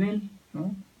de Leonel,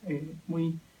 ¿no?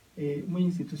 Muy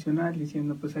institucional,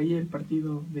 diciendo pues ahí el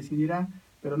partido decidirá,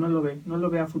 pero no lo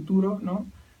ve a futuro, ¿no?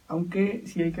 Aunque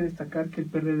sí hay que destacar que el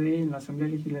PRD en la Asamblea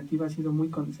Legislativa ha sido muy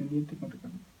condescendiente con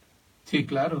Ricardo. Sí,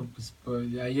 claro, pues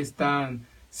ahí están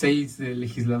 6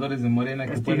 legisladores de Morena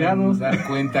castigados, que pueden dar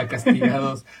cuenta,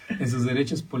 castigados en sus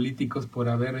derechos políticos por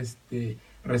haber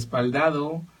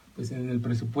respaldado pues en el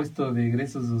presupuesto de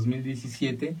egresos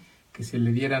 2017 que se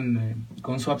le dieran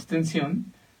con su abstención,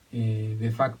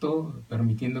 de facto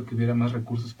permitiendo que hubiera más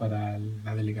recursos para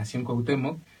la delegación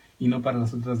Cuauhtémoc y no para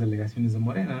las otras delegaciones de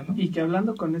Morena, ¿no? Y que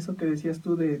hablando con eso que decías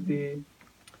tú de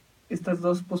estas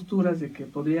dos posturas, de que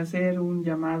podría ser un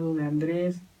llamado de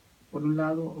Andrés por un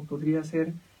lado, o podría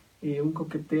ser un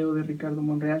coqueteo de Ricardo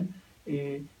Monreal,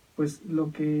 pues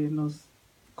lo que nos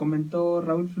comentó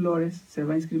Raúl Flores se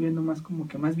va inscribiendo más como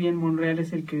que más bien Monreal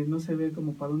es el que no se ve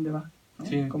como para dónde va, ¿no?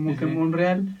 Sí, como sí, que sí.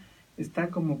 Monreal está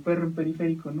como perro en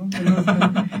periférico, ¿no? Que no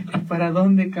sabe para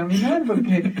dónde caminar,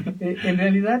 porque en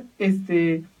realidad,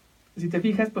 si te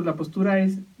fijas, pues la postura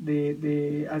es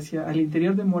de hacia al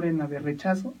interior de Morena de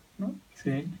rechazo, ¿no?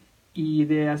 Sí. Y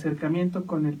de acercamiento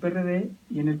con el PRD,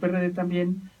 y en el PRD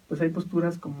también pues hay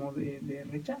posturas como de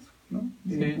rechazo, ¿no?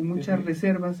 De muchas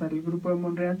reservas al grupo de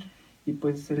Monreal, y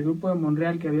pues el grupo de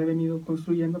Monreal que había venido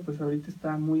construyendo pues ahorita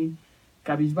está muy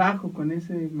cabizbajo con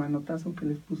ese manotazo que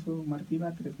les puso Martí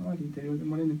Batres, ¿no? Al interior de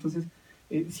Morena. Entonces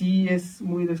sí es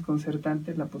muy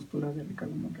desconcertante la postura de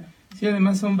Ricardo Monreal. Sí,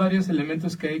 además son varios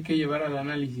elementos que hay que llevar al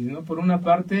análisis, ¿no? Por una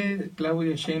parte,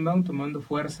 Claudia Sheinbaum tomando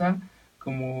fuerza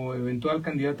como eventual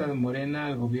candidata de Morena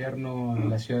al gobierno de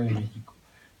la Ciudad de México,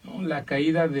 ¿no? La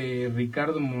caída de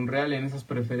Ricardo Monreal en esas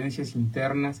preferencias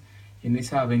internas, en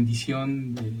esa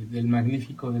bendición del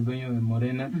magnífico del dueño de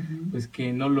Morena, pues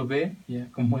que no lo ve ya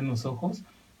con buenos ojos,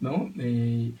 ¿no?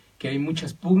 Que hay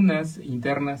muchas pugnas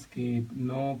internas que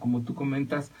no, como tú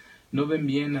comentas, no ven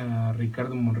bien a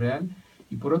Ricardo Monreal.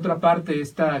 Y por otra parte,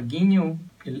 esta guiño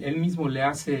que él mismo le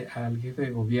hace al jefe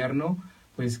de gobierno,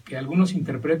 pues que algunos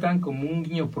interpretan como un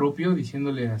guiño propio,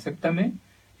 diciéndole acéptame,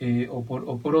 o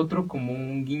por otro como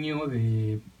un guiño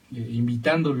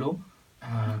invitándolo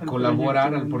a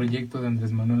colaborar al proyecto de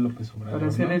Andrés Manuel López Obrador.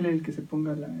 Para ser ¿no? él el que se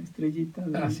ponga la estrellita.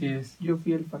 Así es. Yo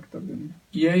fui el factor de unidad.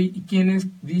 Y hay quienes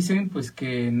dicen pues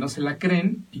que no se la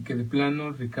creen y que de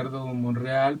plano Ricardo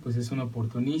Monreal pues es un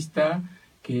oportunista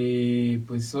que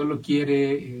pues solo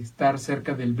quiere estar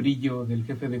cerca del brillo del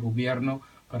jefe de gobierno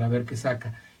para ver qué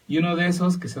saca. Y uno de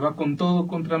esos que se va con todo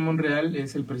contra Monreal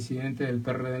es el presidente del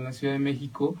PRD en la Ciudad de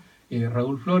México,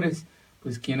 Raúl Flores,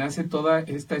 pues quien hace toda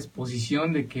esta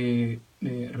exposición de que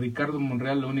Ricardo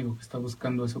Monreal lo único que está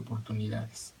buscando es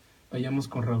oportunidades. Vayamos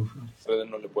con Raúl Flores. PRD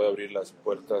no le puede abrir las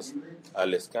puertas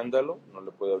al escándalo, no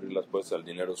le puede abrir las puertas al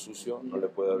dinero sucio, no le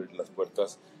puede abrir las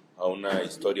puertas a una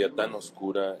historia tan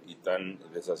oscura y tan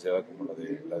desasiada como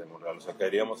la de Monreal. O sea,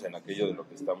 caeríamos en aquello de lo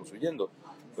que estamos huyendo.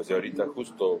 Pues y ahorita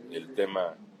justo el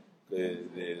tema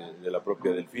de la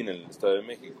propia Delfín en el Estado de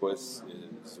México es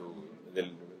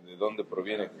de dónde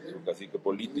proviene su cacique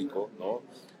político, ¿no?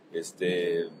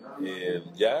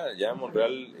 Ya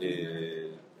Monreal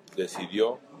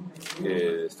decidió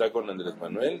que está con Andrés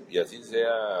Manuel y así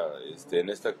sea en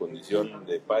esta condición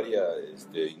de paria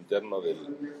interno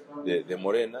de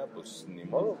Morena, pues ni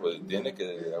modo, pues tiene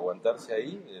que aguantarse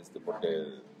ahí, porque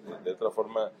de otra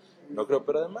forma no creo,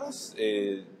 pero además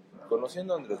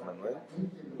conociendo a Andrés Manuel,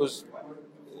 pues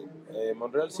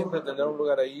Monreal siempre tendrá un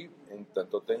lugar ahí en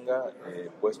tanto tenga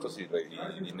puestos y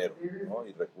dinero, ¿no?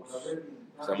 Y recursos.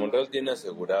 O sea, Monreal tiene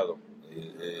asegurado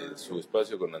su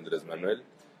espacio con Andrés Manuel,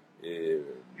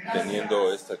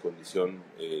 teniendo esta condición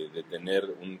de tener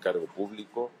un cargo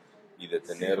público y de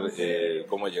tener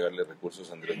cómo llegarle recursos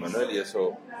a Andrés Manuel, y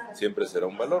eso siempre será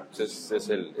un valor. Pues es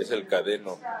el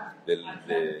cadeno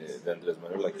de Andrés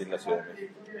Manuel aquí en la Ciudad de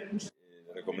México.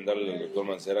 Recomendarle al doctor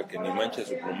Mancera que ni manche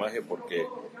su plumaje, porque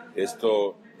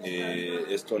esto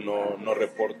no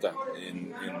reporta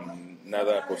en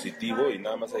nada positivo, y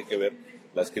nada más hay que ver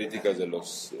las críticas de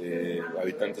los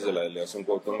habitantes de la delegación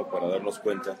Cuauhtémoc para darnos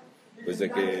cuenta pues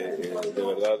de que de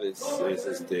verdad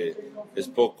es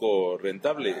poco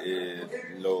rentable.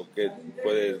 Lo que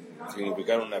puede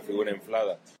significar una figura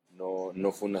inflada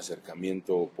no fue un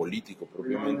acercamiento político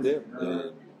propiamente.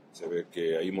 Se ve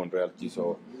que ahí Monreal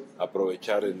quiso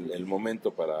aprovechar el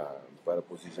momento para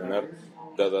posicionar,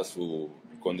 dada su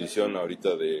condición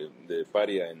ahorita de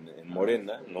paria en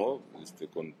Morena, ¿no?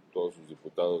 Con todos sus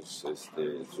diputados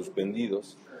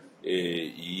suspendidos,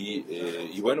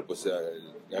 y bueno, pues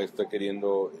ya está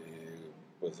queriendo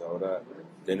pues ahora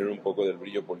tener un poco del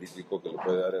brillo político que le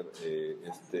puede dar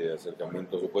este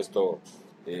acercamiento supuesto,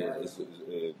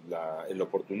 el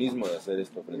oportunismo de hacer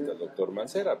esto frente al doctor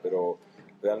Mancera, pero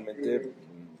realmente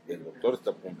el doctor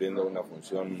está cumpliendo una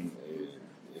función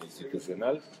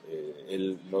institucional.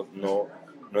 Él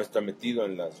no está metido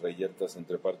en las reyertas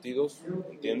entre partidos,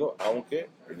 entiendo, aunque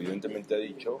evidentemente ha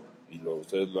dicho, y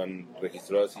ustedes lo han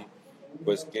registrado así,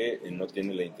 pues que no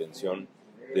tiene la intención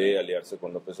de aliarse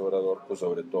con López Obrador, pues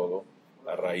sobre todo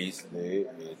a raíz de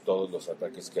todos los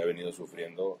ataques que ha venido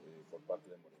sufriendo por parte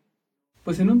de Morena.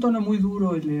 Pues en un tono muy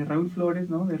duro el de Raúl Flores,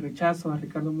 ¿no? De rechazo a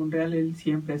Ricardo Monreal. Él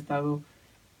siempre ha estado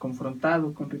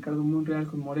confrontado con Ricardo Monreal,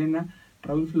 con Morena,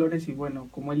 Raúl Flores, y bueno,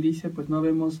 como él dice, pues no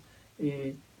vemos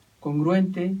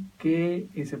congruente que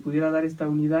se pudiera dar esta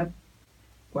unidad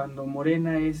cuando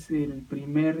Morena es el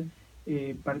primer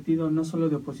partido no solo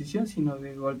de oposición, sino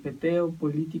de golpeteo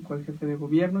político al jefe de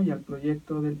gobierno y al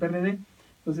proyecto del PRD.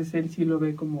 Entonces él sí lo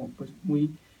ve como pues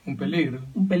un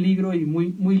peligro y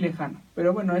muy lejano.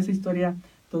 Pero bueno, esa historia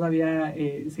todavía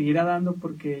seguirá dando,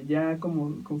 porque ya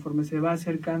conforme se va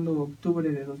acercando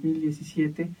octubre de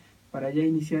 2017, para ya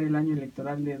iniciar el año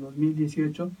electoral de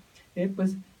 2018,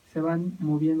 pues se van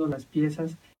moviendo las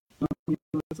piezas, ¿no?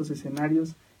 Estos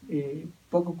escenarios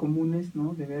poco comunes,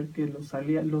 ¿no? De ver que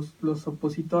los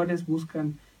opositores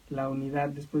buscan la unidad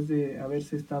después de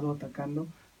haberse estado atacando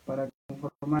para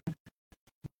conformar.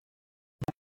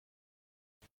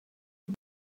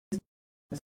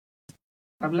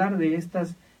 Hablar de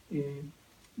estas,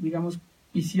 digamos,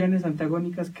 visiones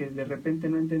antagónicas que de repente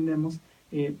no entendemos,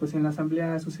 pues en la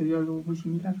Asamblea sucedió algo muy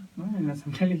similar, ¿no? En la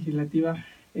Asamblea Legislativa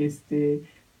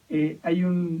hay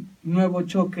un nuevo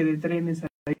choque de trenes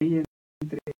ahí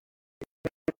entre,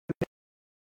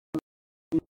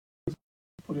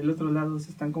 por el otro lado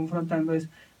se están confrontando, es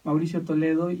Mauricio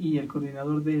Toledo y el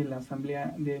coordinador de la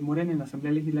Asamblea de Morena en la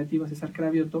Asamblea Legislativa, César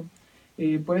Cravioto,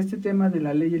 por este tema de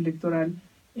la ley electoral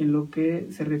en lo que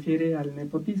se refiere al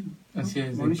nepotismo, ¿no? Así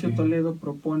es, Mauricio Toledo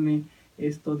propone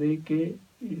esto de que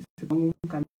se ponga un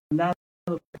candado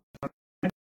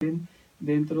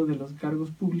dentro de los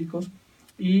cargos públicos,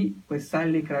 y pues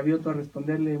sale Cravioto a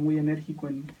responderle muy enérgico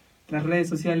en las redes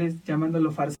sociales,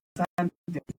 llamándolo farsante,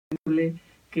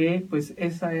 que pues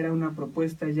esa era una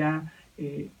propuesta ya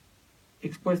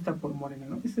expuesta por Morena,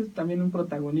 ¿no? Ese es también un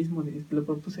protagonismo, lo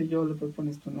propuse yo, lo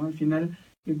propones tú, ¿no? Al final,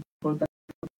 lo importante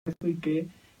es esto y que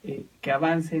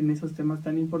avance en esos temas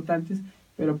tan importantes,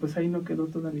 pero pues ahí no quedó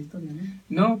toda la historia, ¿no?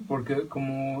 No, porque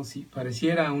como si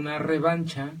pareciera una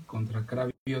revancha contra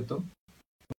Cravioto,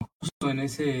 justo en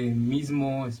ese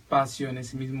mismo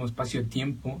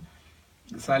espacio-tiempo,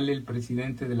 sale el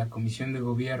presidente de la Comisión de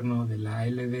Gobierno de la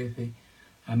LDF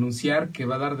a anunciar que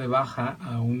va a dar de baja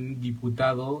a un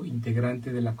diputado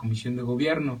integrante de la Comisión de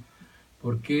Gobierno,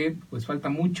 porque pues falta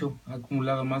mucho, ha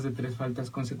acumulado más de 3 faltas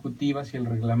consecutivas y el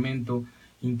reglamento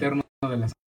interno de la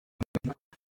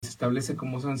se establece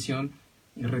como sanción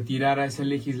retirar a ese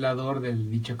legislador de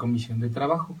dicha comisión de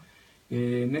trabajo.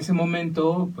 En ese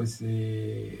momento, pues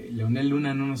Leonel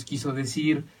Luna no nos quiso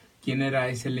decir quién era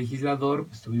ese legislador,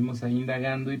 pues estuvimos ahí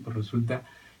indagando y pues resulta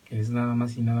que es nada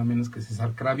más y nada menos que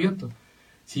César Cravioto.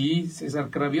 Si César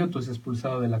Cravioto es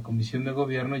expulsado de la comisión de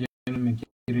gobierno, yo no me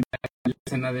quiero ir a la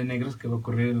escena de negros que va a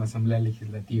ocurrir en la Asamblea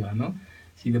Legislativa, ¿no?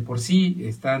 Si de por sí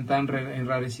está tan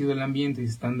enrarecido el ambiente y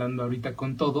se están dando ahorita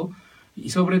con todo,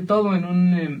 y sobre todo en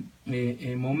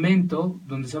un momento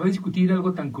donde se va a discutir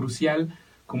algo tan crucial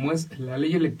como es la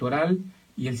ley electoral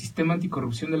y el sistema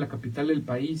anticorrupción de la capital del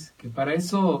país, que para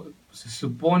eso se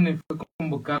supone fue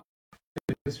convocado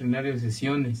el extraordinario de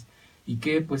sesiones y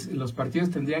que pues los partidos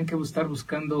tendrían que estar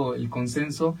buscando el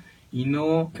consenso y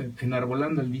no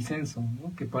enarbolando el disenso,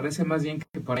 ¿no? Que parece más bien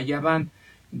que para allá van.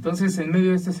 Entonces, en medio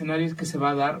de este escenario es que se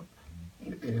va a dar,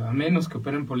 a menos que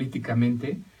operen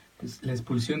políticamente, pues, la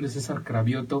expulsión de César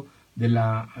Cravioto de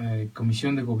la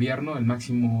Comisión de Gobierno, el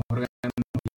máximo órgano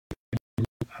de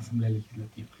la Asamblea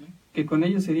Legislativa, ¿no? Que con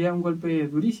ello sería un golpe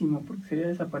durísimo, porque sería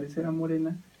desaparecer a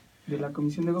Morena de la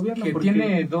Comisión de Gobierno. Que porque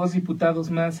tiene 2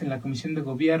 diputados más en la Comisión de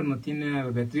Gobierno, tiene a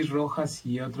Beatriz Rojas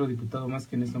y otro diputado más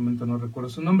que en este momento no recuerdo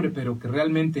su nombre, pero que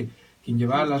realmente quien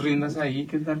llevaba las riendas ahí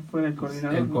que tal fue el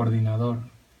coordinador. El coordinador.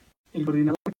 El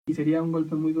coordinador, y sería un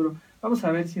golpe muy duro. Vamos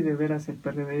a ver si de veras el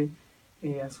PRD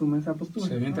asume esa postura.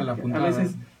 Se avienta, ¿no? La Que puntada. A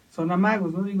veces son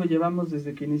amagos, ¿no? Digo, llevamos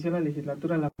desde que inició la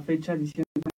legislatura a la fecha diciendo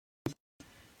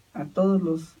a todos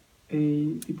los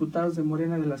diputados de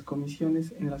Morena de las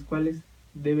comisiones en las cuales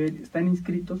están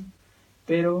inscritos,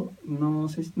 pero no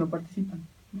participan,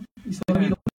 ¿no? Y solo ha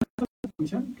habido una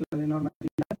comisión, la de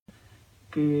normatividad,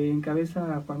 que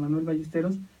encabeza Juan Manuel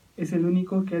Ballesteros, es el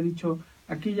único que ha dicho: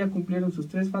 aquí ya cumplieron sus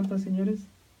 3 faltas, señores,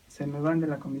 se me van de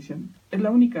la comisión. Es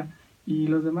la única, y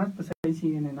los demás pues ahí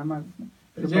siguen en amagos, ¿no?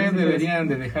 Pero ya deberían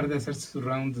de dejar de hacer sus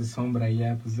rounds de sombra y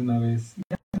ya, pues de una vez.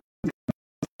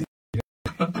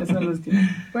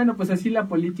 Bueno, pues así la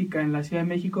política en la Ciudad de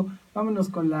México. Vámonos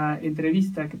con la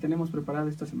entrevista que tenemos preparada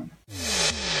esta semana.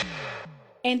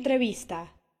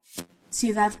 Entrevista.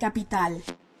 Ciudad Capital.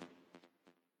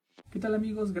 ¿Qué tal,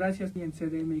 amigos? Gracias. En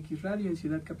CDMX Radio, en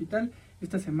Ciudad Capital.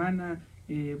 Esta semana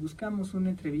buscamos una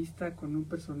entrevista con un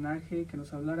personaje que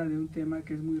nos hablara de un tema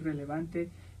que es muy relevante,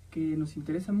 que nos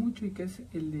interesa mucho y que es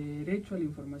el derecho a la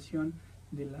información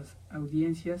de las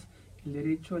audiencias, el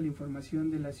derecho a la información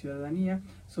de la ciudadanía,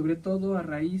 sobre todo a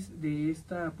raíz de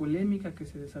esta polémica que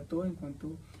se desató en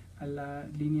cuanto a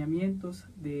los lineamientos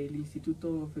del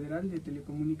Instituto Federal de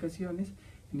Telecomunicaciones,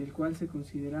 en el cual se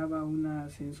consideraba una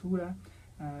censura,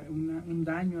 un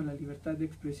daño a la libertad de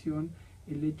expresión,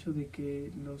 el hecho de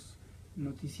que los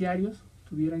noticiarios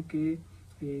tuvieran que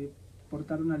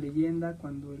portar una leyenda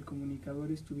cuando el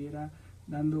comunicador estuviera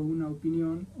dando una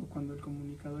opinión o cuando el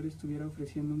comunicador estuviera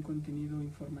ofreciendo un contenido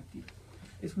informativo.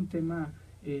 Es un tema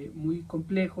muy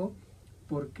complejo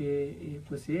porque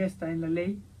pues ya está en la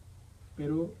ley,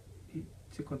 pero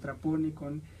se contrapone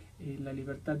con la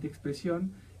libertad de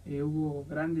expresión. Hubo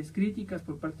grandes críticas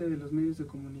por parte de los medios de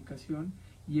comunicación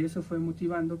y eso fue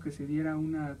motivando que se diera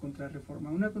una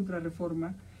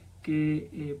contrarreforma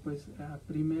que pues a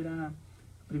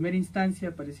primera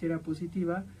instancia pareciera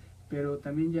positiva, pero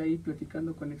también ya ahí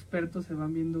platicando con expertos se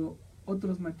van viendo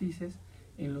otros matices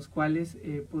en los cuales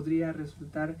podría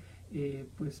resultar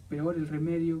pues peor el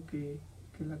remedio que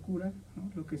la cura, ¿no?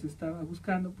 Lo que se estaba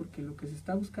buscando, porque lo que se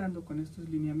está buscando con estos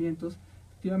lineamientos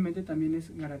efectivamente también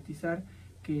es garantizar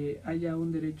que haya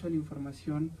un derecho a la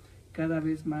información cada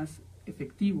vez más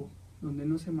efectivo, donde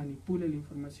no se manipule la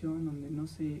información, donde no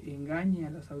se engañe a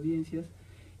las audiencias,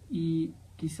 y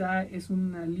quizá es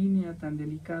una línea tan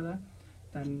delicada,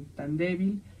 tan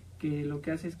débil, que lo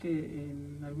que hace es que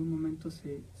en algún momento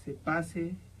se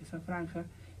pase esa franja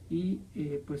y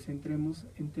pues entremos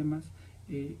en temas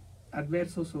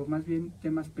adversos, o más bien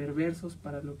temas perversos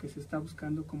para lo que se está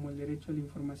buscando como el derecho a la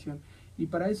información. Y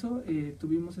para eso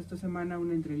tuvimos esta semana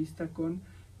una entrevista con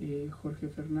Jorge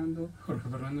Fernando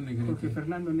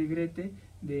Negrete.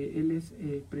 Él es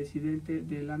presidente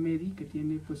de la MEDI, que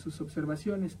tiene pues sus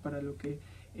observaciones para lo que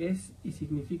es y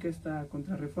significa esta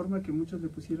contrarreforma que muchos le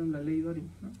pusieron la ley Dorin,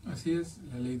 ¿no? Así es,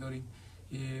 la ley Dorin.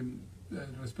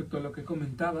 Respecto a lo que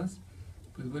comentabas,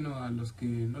 pues bueno, a los que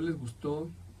no les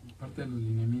gustó parte de los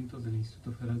lineamientos del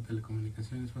Instituto Federal de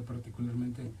Telecomunicaciones fue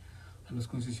particularmente a los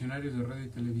concesionarios de radio y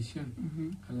televisión,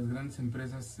 a las grandes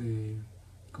empresas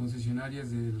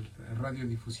concesionarias de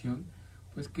radiodifusión,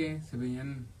 pues que se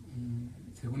veían,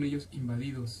 según ellos,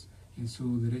 invadidos en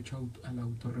su derecho a la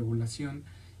autorregulación,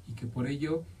 y que por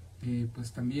ello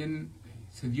pues también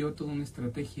se dio toda una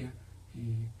estrategia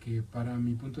que para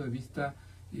mi punto de vista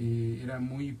era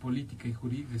muy política y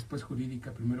después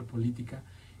jurídica, primero política,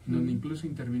 en donde incluso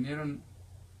intervinieron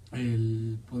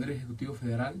el Poder Ejecutivo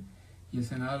Federal y el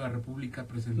Senado de la República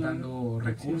presentando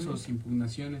recursos,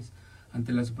 impugnaciones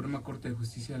ante la Suprema Corte de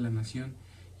Justicia de la Nación,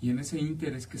 y en ese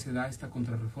ínter es que se da esta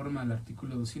contrarreforma al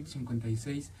artículo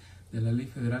 256 de la Ley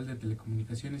Federal de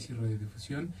Telecomunicaciones y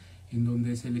Radiodifusión, en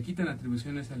donde se le quitan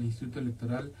atribuciones al Instituto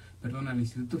Federal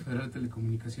de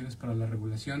Telecomunicaciones para la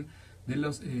regulación de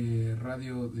los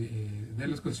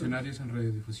los concesionarios en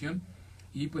radiodifusión,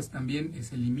 y pues también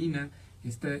se elimina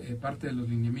esta parte de los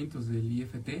lineamientos del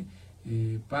IFT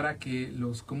para que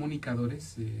los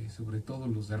comunicadores, sobre todo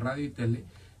los de radio y tele,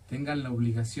 tengan la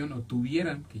obligación, o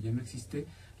tuvieran, que ya no existe,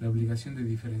 la obligación de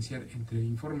diferenciar entre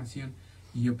información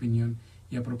y opinión.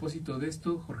 Y a propósito de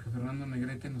esto, Jorge Fernando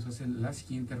Negrete nos hace la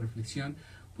siguiente reflexión,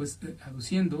 pues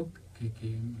aduciendo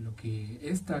que lo que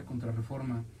esta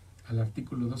contrarreforma al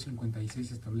artículo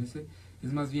 256 establece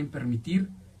es más bien permitir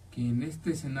que en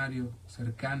este escenario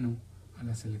cercano a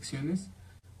las elecciones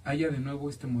haya de nuevo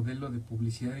este modelo de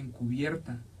publicidad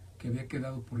encubierta que había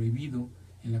quedado prohibido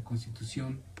en la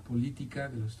Constitución Política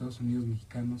de los Estados Unidos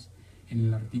Mexicanos en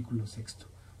el artículo 6.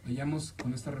 Vayamos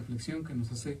con esta reflexión que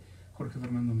nos hace Jorge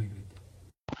Fernando Negrete.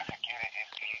 Lo que se quiere es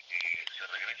que se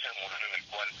regrese al modelo en el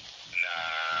cual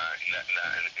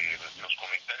los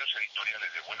comentarios editoriales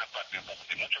de buena parte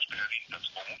de muchos periodistas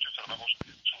o muchos trabajos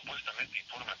supuestamente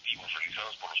informativos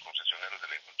realizados por los concesionarios de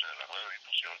la industria de la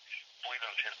radiodifusión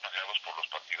puedan ser pagados por los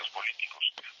partidos políticos.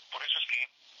 Por eso es que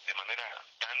de manera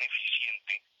tan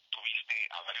eficiente tuviste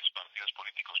a varios partidos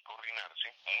políticos coordinarse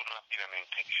muy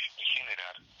rápidamente y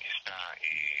generar esta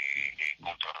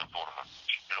contrarreforma.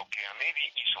 Lo que AMEDI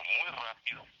hizo muy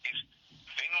rápido es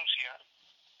denunciar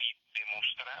y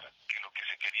demostrar que lo que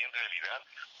se quería en realidad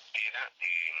era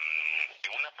de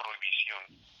una prohibición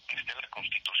que está en la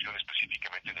Constitución,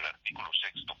 específicamente en el artículo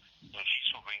 6,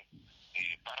 inciso B,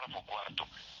 párrafo 4,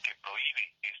 que prohíbe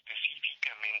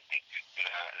específicamente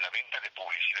la venta de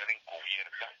publicidad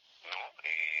encubierta, ¿no?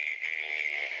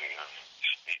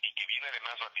 Y que viene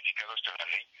además ratificado esto en la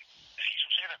ley. Si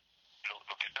suceda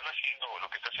lo que está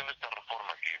haciendo esta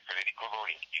reforma que Federico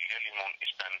Dorin y Lía Limón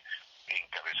están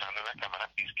encabezando en la Cámara,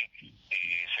 es que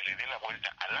se le dé la vuelta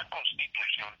a la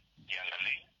Constitución y a la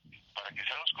ley para que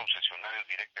sean los concesionarios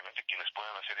directamente quienes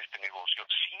puedan hacer este negocio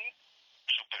sin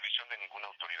supervisión de ninguna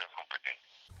autoridad competente.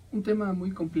 Un tema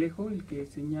muy complejo el que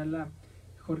señala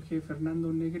Jorge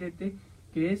Fernando Negrete,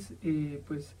 que es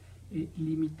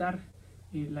limitar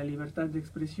la libertad de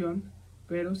expresión,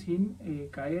 pero sin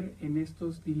caer en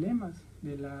estos dilemas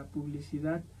de la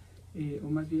publicidad, o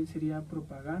más bien sería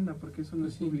propaganda, porque eso no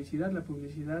es publicidad. La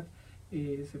publicidad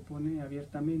se pone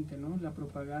abiertamente, ¿no? La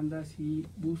propaganda sí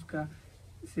busca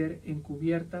ser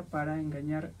encubierta para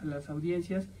engañar a las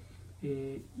audiencias,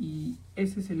 y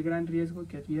ese es el gran riesgo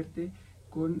que advierte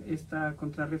con esta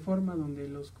contrarreforma, donde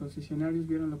los concesionarios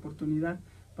vieron la oportunidad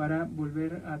para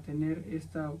volver a tener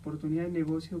esta oportunidad de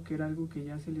negocio, que era algo que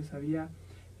ya se les había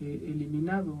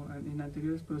eliminado en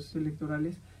anteriores procesos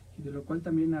electorales, y de lo cual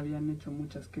también habían hecho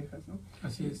muchas quejas, ¿no?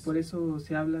 Así es. Por eso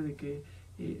se habla de que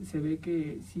se ve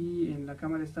que sí, en la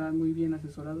Cámara estaban muy bien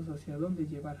asesorados hacia dónde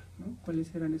llevar, ¿no?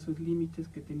 Cuáles eran esos límites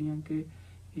que tenían que,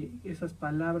 esas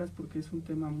palabras, porque es un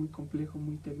tema muy complejo,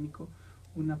 muy técnico.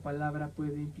 Una palabra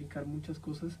puede implicar muchas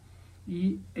cosas,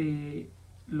 y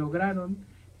lograron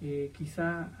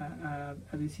quizá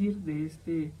a decir de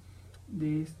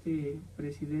este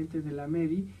presidente de la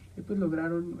MEDI, pues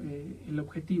lograron el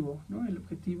objetivo, ¿no? El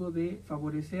objetivo de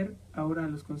favorecer ahora a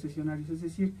los concesionarios. Es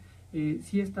decir,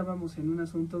 sí estábamos en un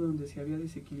asunto donde se había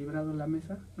desequilibrado la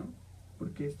mesa, ¿no?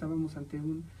 Porque estábamos ante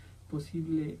un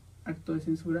posible acto de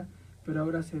censura, pero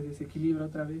ahora se desequilibra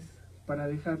otra vez para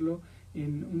dejarlo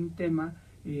en un tema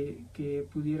que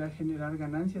pudiera generar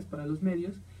ganancias para los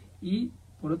medios y,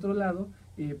 por otro lado,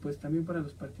 pues también para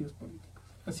los partidos políticos.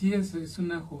 Así es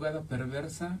una jugada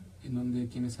perversa en donde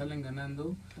quienes salen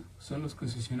ganando son los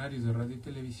concesionarios de radio y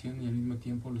televisión y al mismo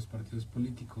tiempo los partidos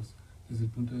políticos, desde el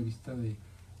punto de vista de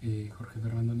Jorge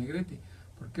Fernando Negrete.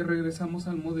 Porque regresamos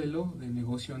al modelo de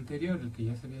negocio anterior, el que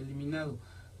ya se había eliminado,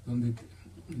 donde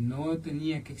no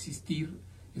tenía que existir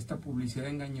esta publicidad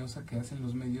engañosa que hacen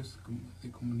los medios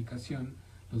de comunicación,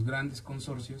 los grandes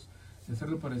consorcios, de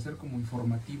hacerlo parecer como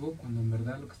informativo cuando en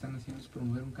verdad lo que están haciendo es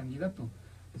promover un candidato.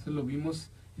 Eso lo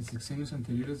vimos en sexenios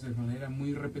anteriores de manera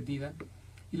muy repetida,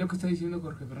 y lo que está diciendo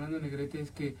Jorge Fernando Negrete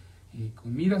es que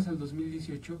con miras al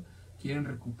 2018 quieren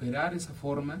recuperar esa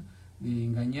forma de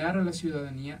engañar a la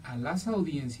ciudadanía, a las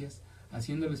audiencias,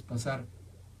 haciéndoles pasar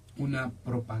una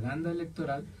propaganda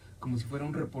electoral como si fuera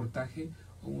un reportaje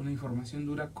o una información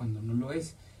dura cuando no lo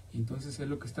es. Y entonces él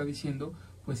lo que está diciendo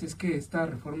pues es que esta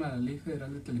reforma a la Ley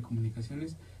Federal de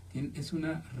Telecomunicaciones es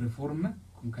una reforma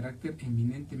con carácter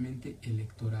eminentemente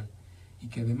electoral, y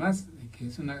que además de que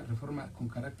es una reforma con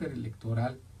carácter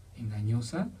electoral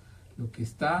engañosa, lo que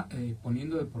está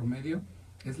poniendo de por medio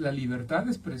es la libertad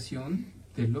de expresión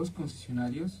de los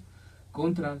concesionarios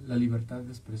contra la libertad de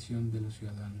expresión de los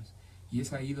ciudadanos. Y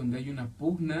es ahí donde hay una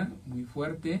pugna muy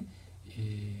fuerte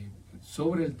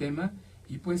sobre el tema,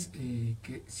 y pues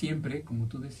que siempre, como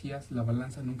tú decías, la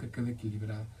balanza nunca queda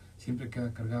equilibrada, siempre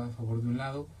queda cargada a favor de un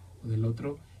lado o del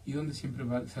otro, y donde siempre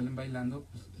salen bailando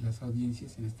pues, las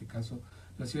audiencias, en este caso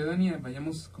la ciudadanía.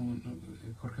 Vayamos con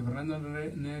Jorge Fernando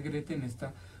Negrete en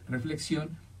esta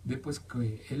reflexión de pues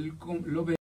que él lo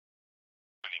ve.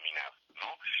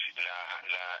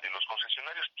 Los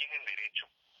concesionarios tienen derecho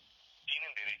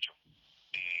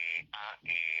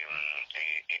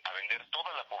a vender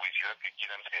toda la publicidad que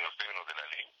quieran en los términos de la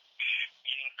ley,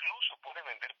 e incluso pueden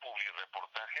vender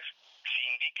reportajes si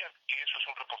indican que eso es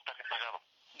un reportaje pagado.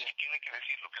 Y tiene que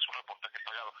decir lo que es un reportaje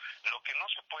pagado. Lo que no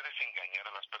se puede es engañar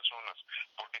a las personas,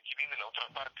 porque aquí viene la otra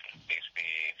parte. Es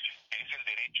el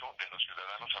derecho de los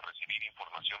ciudadanos a recibir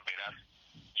información veraz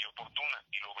y oportuna.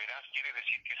 Y lo veraz quiere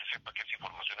decir que se sepa que esa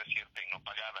información es cierta y no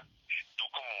pagada. Tú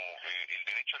como el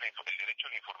derecho a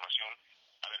la información,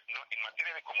 en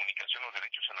materia de comunicación, los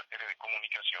derechos en materia de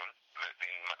comunicación,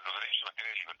 los derechos en materia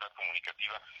de libertad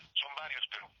comunicativa son varios,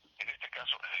 pero en este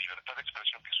caso la libertad de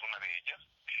expresión, que es una de ellas,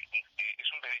 es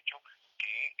un derecho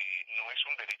que no es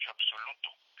un derecho absoluto.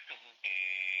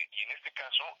 Y en este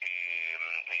caso,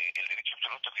 el derecho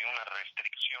absoluto tiene una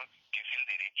restricción, que es el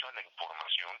derecho a la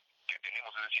información que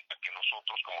tenemos, es decir, a que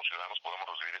nosotros como ciudadanos podamos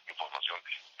recibir esta información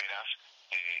veraz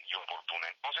y oportuna.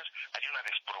 Entonces, hay una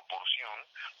desproporción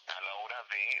a la hora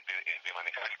de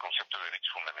manejar el concepto de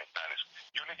derechos fundamentales.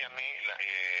 Yo le llamé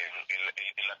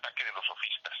el ataque de los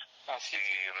sofistas.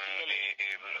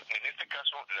 En este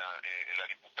caso, la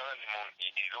diputada Limón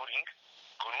y Doring,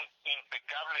 con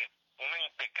una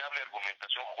impecable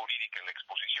argumentación jurídica en la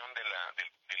exposición de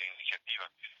la iniciativa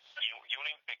y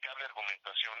una impecable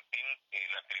argumentación en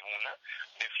la tribuna,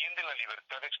 defienden la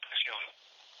libertad de expresión,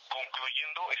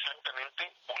 concluyendo exactamente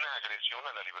una agresión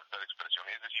a la libertad de expresión,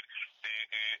 es decir,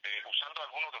 usando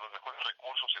algunos de los mejores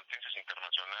recursos, sentencias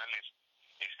internacionales,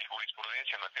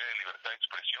 jurisprudencia en materia de libertad de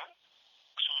expresión,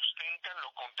 sustentan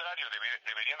lo contrario.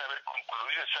 Deberían haber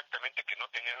concluido exactamente que no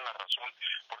tenían la razón,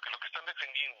 porque lo que están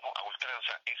defendiendo a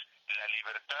ultranza es la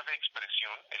libertad de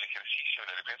expresión, el ejercicio y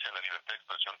la defensa de la libertad de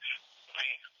expresión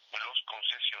de los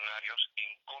concesionarios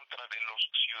en contra de los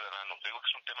ciudadanos. Digo que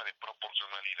es un tema de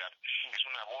proporcionalidad, es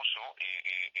un abuso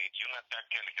y un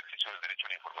ataque al ejercicio del derecho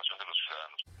a la información de los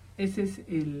ciudadanos. Ese es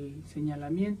el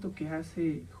señalamiento que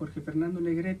hace Jorge Fernando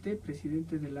Negrete,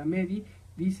 presidente de la MEDI.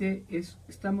 Dice,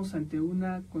 estamos ante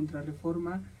una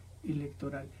contrarreforma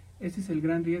electoral. Ese es el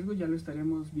gran riesgo, ya lo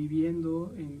estaremos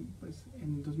viviendo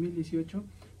en 2018,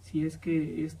 si es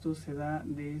que esto se da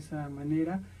de esa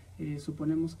manera.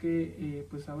 Suponemos que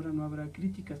pues ahora no habrá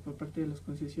críticas por parte de los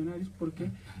concesionarios, porque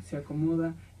se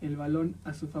acomoda el balón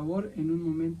a su favor en un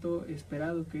momento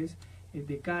esperado, que es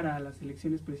de cara a las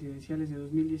elecciones presidenciales de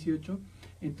 2018.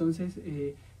 Entonces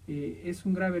es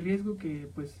un grave riesgo que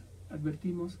pues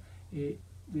advertimos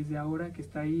desde ahora, que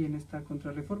está ahí en esta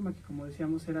contrarreforma, que como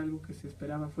decíamos era algo que se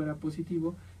esperaba fuera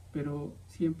positivo, pero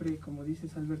siempre, como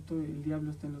dices, Alberto, el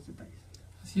diablo está en los detalles.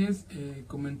 Así es,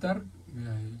 comentar,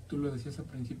 tú lo decías al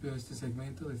principio de este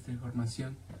segmento, de esta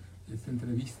información, de esta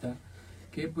entrevista,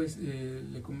 que pues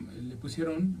le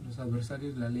pusieron los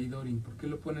adversarios la ley Doring. ¿Por qué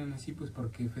lo ponen así? Pues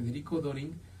porque Federico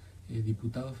Doring,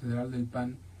 diputado federal del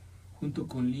PAN, junto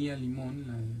con Lía Limón,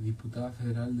 la diputada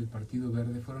federal del Partido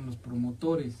Verde, fueron los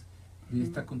promotores de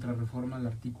esta contrarreforma al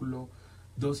artículo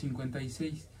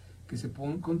 256, que se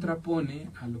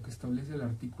contrapone a lo que establece el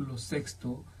artículo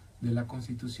 6º de la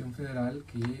Constitución Federal,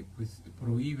 que pues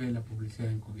prohíbe la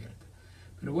publicidad encubierta.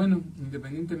 Pero bueno,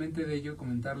 independientemente de ello,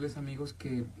 comentarles, amigos,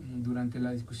 que durante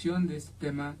la discusión de este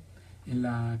tema en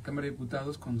la Cámara de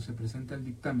Diputados, cuando se presenta el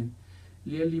dictamen,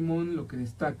 Lía Limón lo que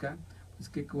destaca es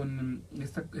que con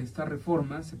esta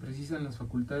reforma se precisan las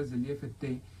facultades del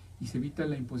IFT y se evita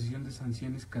la imposición de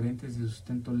sanciones carentes de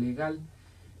sustento legal.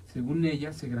 Según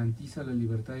ella, se garantiza la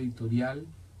libertad editorial,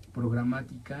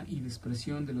 programática y de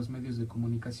expresión de los medios de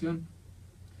comunicación.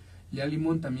 Lía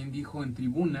Limón también dijo en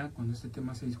tribuna, cuando este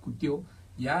tema se discutió,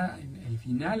 ya en el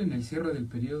final, en el cierre del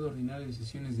periodo ordinario de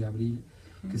sesiones de abril,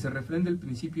 que se refrenda el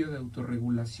principio de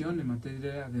autorregulación en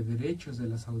materia de derechos de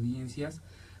las audiencias,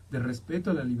 de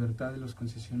respeto a la libertad de los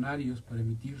concesionarios para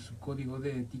emitir su código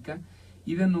de ética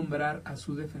y de nombrar a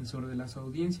su defensor de las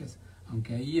audiencias,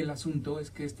 aunque ahí el asunto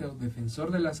es que este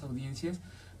defensor de las audiencias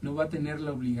no va a tener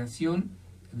la obligación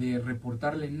de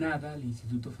reportarle nada al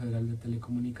Instituto Federal de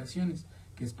Telecomunicaciones,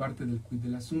 que es parte del quid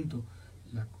del asunto.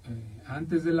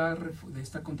 Antes de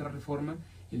esta contrarreforma,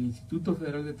 el Instituto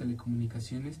Federal de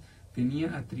Telecomunicaciones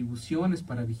tenía atribuciones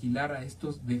para vigilar a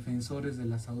estos defensores de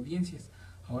las audiencias.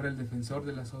 Ahora el defensor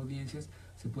de las audiencias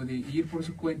se puede ir por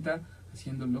su cuenta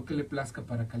haciendo lo que le plazca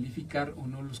para calificar o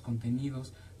no los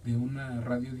contenidos de una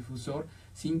radiodifusor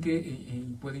sin que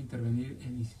pueda intervenir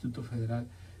el Instituto Federal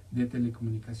de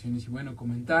Telecomunicaciones. Y bueno,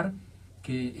 comentar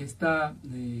que este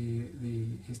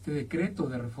decreto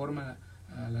de reforma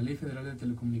a la Ley Federal de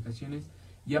Telecomunicaciones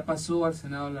ya pasó al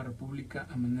Senado de la República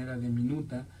a manera de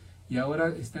minuta y ahora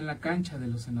está en la cancha de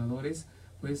los senadores,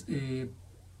 pues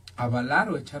avalar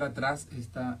o echar atrás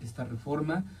esta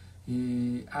reforma.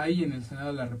 Hay en el Senado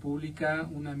de la República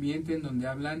un ambiente en donde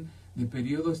hablan de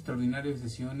periodo extraordinario de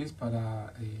sesiones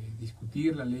para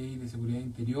discutir la Ley de Seguridad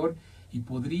Interior y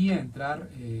podría entrar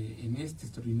en este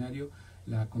extraordinario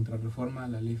la contrarreforma a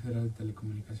la Ley Federal de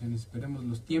Telecomunicaciones. Esperemos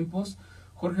los tiempos.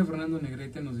 Jorge Fernando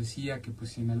Negrete nos decía que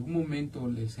pues si en algún momento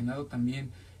el Senado también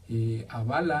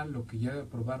avala lo que ya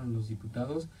aprobaron los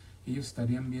diputados, ellos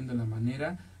estarían viendo la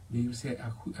manera de irse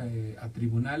a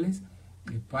tribunales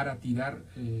para tirar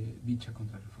dicha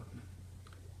contrarreforma.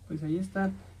 Pues ahí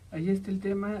está el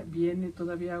tema. Viene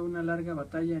todavía una larga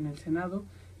batalla en el Senado.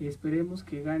 Esperemos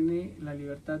que gane la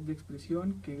libertad de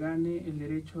expresión, que gane el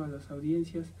derecho a las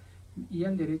audiencias y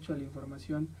al derecho a la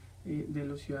información de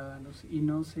los ciudadanos y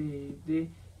no se dé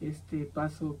este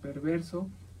paso perverso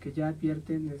que ya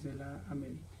advierten desde la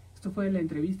AMEDI. Esto fue la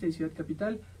entrevista en Ciudad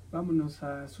Capital. Vámonos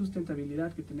a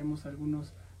sustentabilidad, que tenemos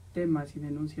algunos temas y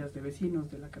denuncias de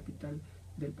vecinos de la capital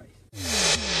del país.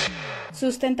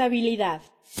 Sustentabilidad.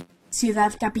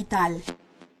 Ciudad Capital.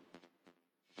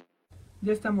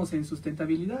 Ya estamos en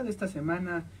sustentabilidad. Esta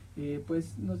semana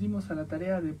pues nos dimos a la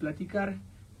tarea de platicar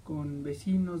con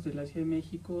vecinos de la Ciudad de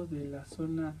México, de la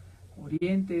zona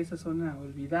oriente, esa zona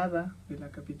olvidada de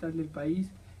la capital del país,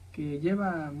 que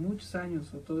lleva muchos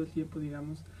años o todo el tiempo,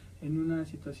 digamos, en una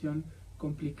situación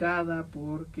complicada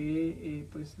porque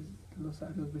pues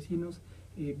los vecinos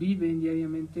viven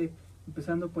diariamente,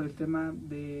 empezando por el tema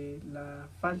de la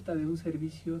falta de un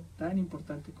servicio tan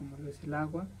importante como lo es el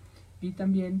agua, y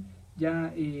también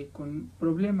ya con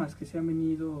problemas que se han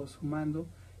venido sumando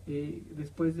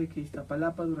después de que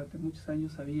Iztapalapa durante muchos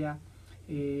años había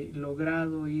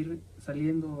logrado ir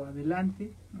saliendo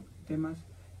adelante, ¿no? Temas,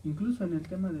 incluso en el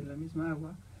tema de la misma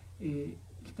agua, el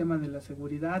tema de la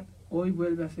seguridad, hoy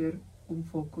vuelve a ser un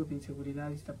foco de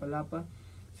inseguridad Iztapalapa.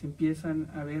 Se empiezan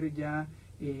a ver ya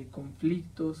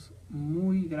conflictos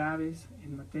muy graves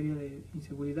en materia de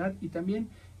inseguridad y también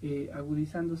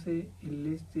agudizándose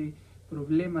este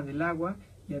problema del agua,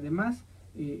 y además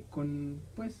con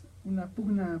pues una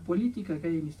pugna política que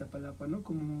hay en Iztapalapa, ¿no?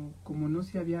 Como no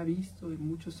se había visto en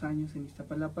muchos años en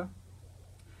Iztapalapa,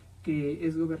 que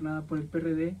es gobernada por el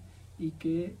PRD y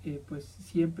que pues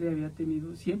siempre ha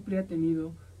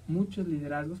tenido muchos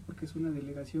liderazgos, porque es una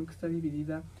delegación que está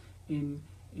dividida en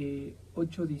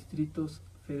 8 distritos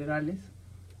federales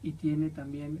y tiene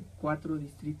también 4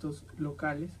 distritos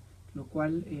locales, lo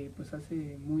cual pues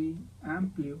hace muy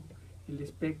amplio el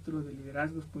espectro de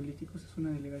liderazgos políticos. Es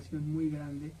una delegación muy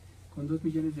grande con 2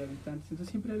 millones de habitantes, entonces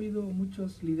siempre ha habido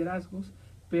muchos liderazgos,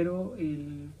 pero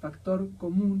el factor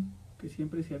común que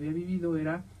siempre se había vivido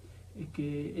era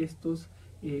que estos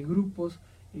grupos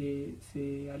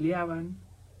se aliaban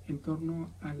en torno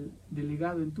al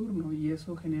delegado en turno, y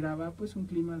eso generaba pues un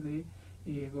clima de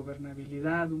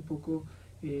gobernabilidad, un poco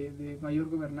de mayor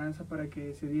gobernanza para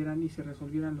que se dieran y se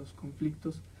resolvieran los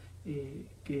conflictos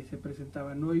que se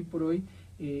presentaban. Hoy por hoy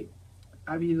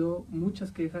ha habido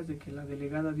muchas quejas de que la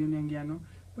delegada Dione Anguiano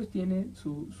pues tiene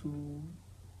su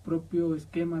propio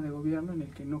esquema de gobierno en el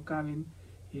que no caben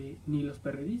ni los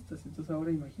perredistas. Entonces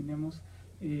ahora imaginemos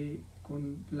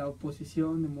con la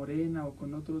oposición de Morena o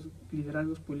con otros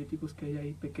liderazgos políticos que hay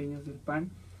ahí pequeños del PAN,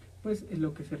 pues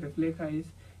lo que se refleja es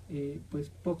pues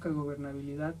poca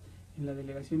gobernabilidad en la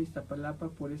delegación Iztapalapa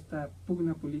por esta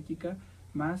pugna política,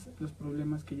 más los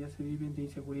problemas que ya se viven de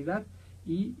inseguridad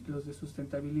y los de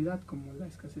sustentabilidad, como la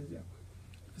escasez de agua.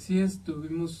 Así es,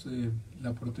 tuvimos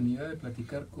la oportunidad de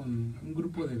platicar con un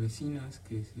grupo de vecinas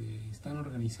que se están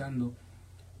organizando,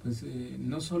 pues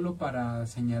no solo para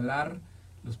señalar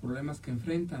los problemas que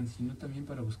enfrentan, sino también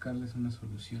para buscarles una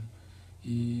solución.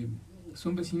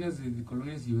 Son vecinas de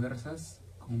colonias diversas,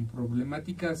 con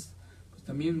problemáticas pues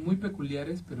también muy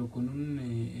peculiares, pero con un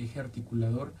eje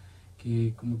articulador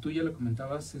que, como tú ya lo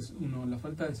comentabas, es uno, la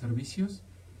falta de servicios,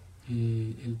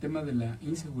 el tema de la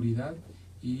inseguridad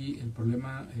y el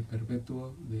problema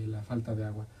perpetuo de la falta de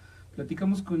agua.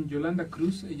 Platicamos con Yolanda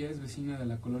Cruz, ella es vecina de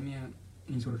la colonia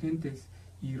Insurgentes,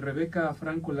 y Rebeca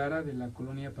Franco Lara de la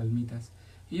colonia Palmitas.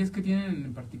 Ellas que tienen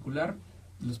en particular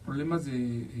los problemas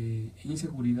de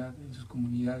inseguridad en sus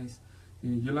comunidades.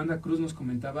 Yolanda Cruz nos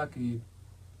comentaba que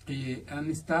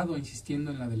han estado insistiendo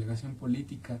en la delegación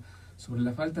política sobre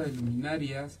la falta de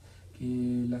luminarias,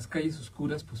 que las calles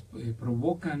oscuras pues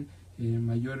provocan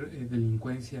mayor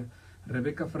delincuencia.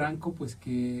 Rebeca Franco, pues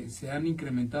que se han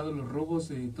incrementado los robos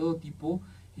de todo tipo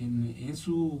en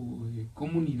su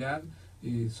comunidad,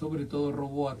 sobre todo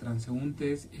robo a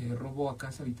transeúntes, robo a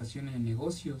casa, habitaciones,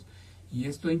 negocios, y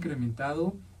esto ha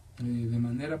incrementado de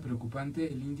manera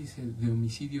preocupante el índice de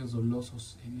homicidios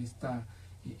dolosos en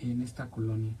esta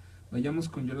colonia. Vayamos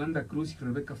con Yolanda Cruz y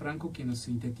Rebeca Franco, quienes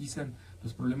sintetizan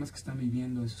los problemas que están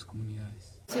viviendo en sus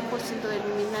comunidades. 100% de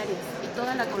luminarias y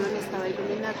toda la colonia estaba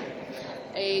iluminada.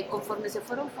 Conforme se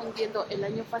fueron fundiendo el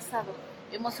año pasado,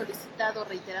 hemos solicitado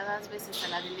reiteradas veces a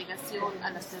la delegación, a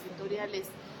las territoriales,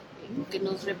 que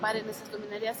nos reparen esas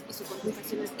luminarias, y su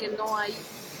contestación es que no hay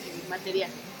material.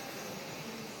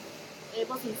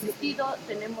 Hemos insistido,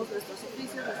 tenemos nuestros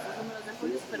servicios, nuestros números de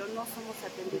folios, pero no somos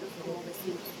atendidos como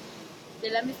vecinos. De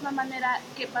la misma manera,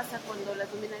 ¿qué pasa cuando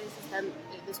las luminarias están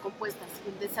descompuestas?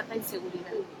 Desata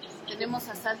inseguridad. Tenemos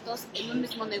asaltos en un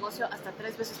mismo negocio hasta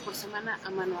 3 veces por semana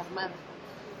a mano armada.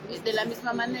 De la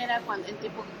misma manera, cuando en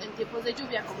tiempos de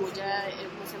lluvia, como ya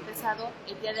hemos empezado,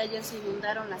 el día de ayer se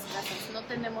inundaron las casas. No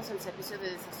tenemos el servicio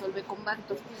de desasolve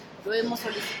compacto. Lo hemos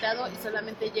solicitado y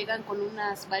solamente llegan con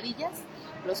unas varillas,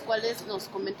 los cuales nos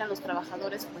comentan los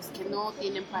trabajadores pues que no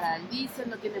tienen para el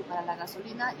diésel, no tienen para la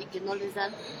gasolina y que no les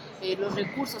dan los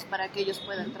recursos para que ellos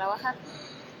puedan trabajar.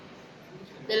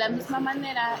 De la misma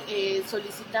manera,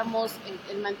 solicitamos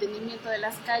el mantenimiento de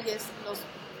las calles.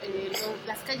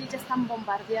 Las calles ya están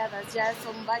bombardeadas, ya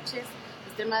son baches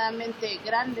extremadamente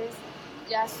grandes,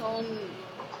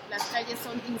 las calles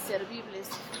son inservibles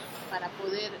para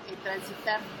poder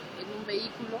transitar en un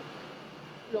vehículo.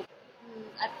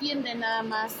 Atienden nada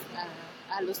más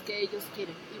a los que ellos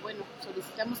quieren, y bueno,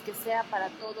 solicitamos que sea para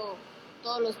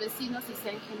todos los vecinos y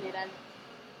sea en general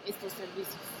estos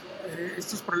servicios.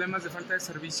 Estos problemas de falta de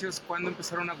servicios, ¿cuándo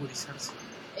empezaron a agudizarse?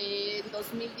 En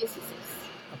 2016.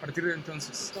 ¿A partir de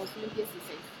entonces? 2016.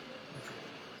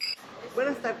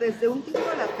 Buenas tardes. De un tiempo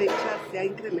a la fecha se ha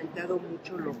incrementado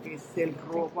mucho lo que es el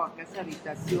robo a casa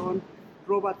habitación,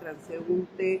 robo a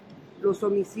transeúnte, los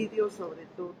homicidios sobre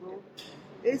todo.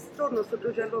 Esto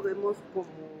nosotros ya lo vemos como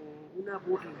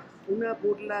una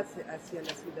burla hacia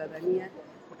la ciudadanía,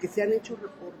 porque se han hecho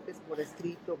reportes por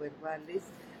escrito, verbales,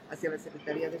 hacia la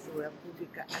Secretaría de Seguridad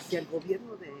Pública, hacia el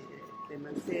gobierno de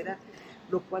Mancera,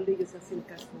 lo cual ellos hacen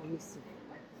caso omiso.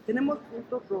 Tenemos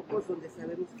puntos rojos donde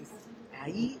sabemos que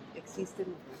ahí existen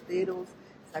los rateros,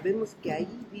 sabemos que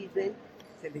ahí viven,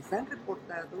 se les han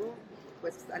reportado,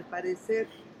 pues al parecer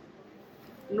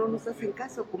no nos hacen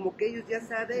caso, como que ellos ya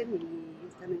saben y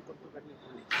están en contubernio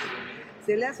con ellos.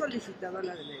 Se le ha solicitado a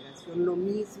la delegación lo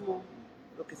mismo,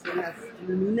 lo que son las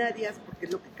luminarias, porque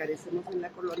es lo que carecemos en la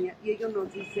colonia, y ellos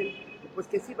nos dicen pues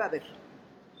que sí va a haber.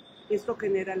 Esto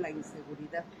genera la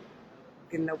inseguridad,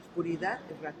 que en la oscuridad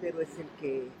el ratero es el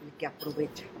que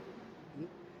aprovecha. ¿Sí?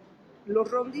 Los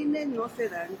rondines no se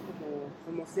dan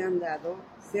como se han dado,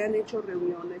 se han hecho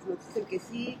reuniones, nos dicen que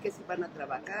sí van a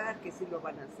trabajar, que sí lo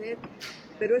van a hacer,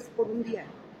 pero es por un día.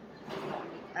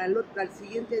 Al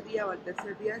siguiente día o al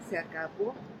tercer día se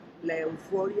acabó la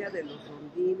euforia de los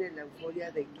rondines, la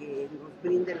euforia de que nos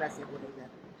brinden la seguridad.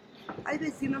 Hay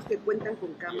vecinos que cuentan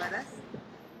con cámaras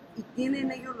y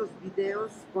tienen ellos los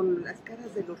videos con las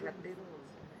caras de los rateros.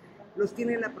 Los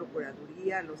tiene la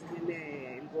Procuraduría, los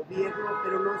tiene el gobierno,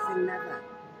 pero no hacen nada.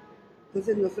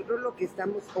 Entonces nosotros lo que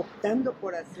estamos optando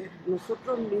por hacer,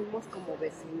 nosotros mismos como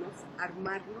vecinos,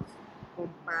 armarnos con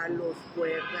palos,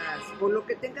 cuerdas, con lo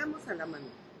que tengamos a la mano.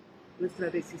 Nuestra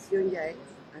decisión ya es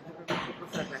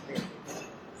nosotros a Ratero.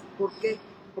 ¿Por qué?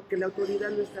 Porque la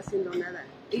autoridad no está haciendo nada.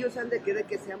 Ellos han de querer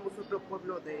que seamos otro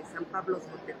pueblo de San Pablo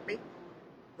Sotepec,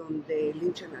 donde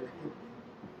linchan a la gente.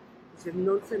 Entonces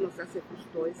no se nos hace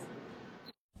justo eso.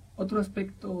 Otro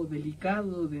aspecto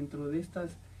delicado dentro de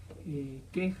estas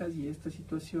quejas y esta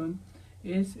situación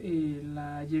es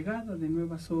la llegada de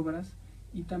nuevas obras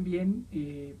y también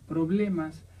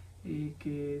problemas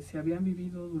que se habían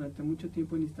vivido durante mucho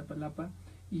tiempo en Iztapalapa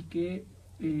y que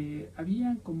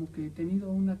habían como que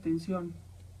tenido una tensión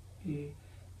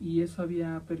y eso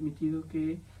había permitido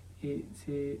que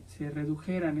se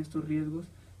redujeran estos riesgos.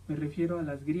 Me refiero a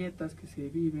las grietas que se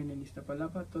viven en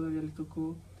Iztapalapa. Todavía le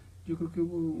tocó, yo creo que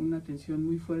hubo una tensión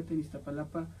muy fuerte en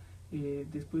Iztapalapa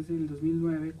después del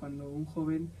 2009, cuando un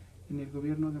joven en el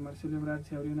gobierno de Marcelo Ebrard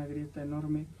se abrió una grieta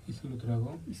enorme. ¿Y se lo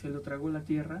tragó? Y se lo tragó la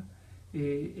tierra.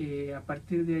 A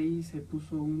partir de ahí se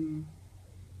puso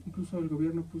incluso el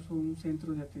gobierno puso un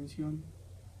centro de atención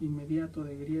inmediato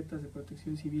de grietas de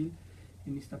protección civil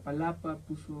en Iztapalapa,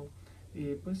 puso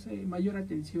mayor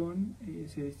atención,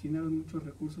 se destinaron muchos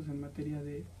recursos en materia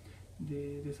de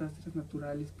desastres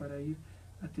naturales para ir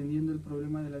atendiendo el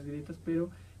problema de las grietas,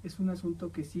 pero es un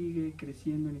asunto que sigue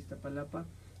creciendo en Iztapalapa,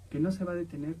 que no se va a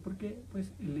detener porque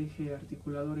pues el eje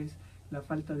articulador es la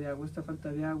falta de agua. Esta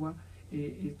falta de agua,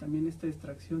 también esta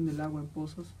extracción del agua en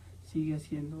pozos sigue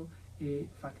haciendo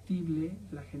factible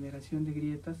la generación de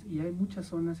grietas, y hay muchas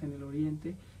zonas en el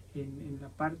oriente, en la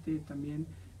parte también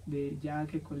de ya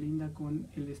que colinda con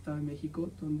el Estado de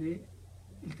México, donde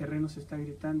el terreno se está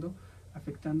agrietando,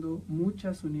 afectando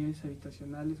muchas unidades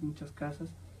habitacionales, muchas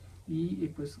casas, y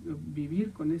pues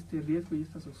vivir con este riesgo y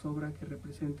esta zozobra que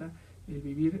representa el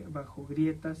vivir bajo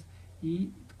grietas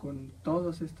y con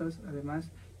todas estas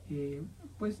además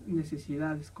pues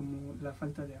necesidades como la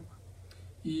falta de agua.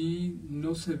 Y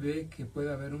no se ve que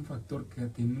pueda haber un factor que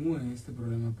atenúe este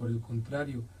problema, por el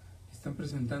contrario, están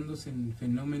presentándose en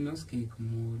fenómenos que,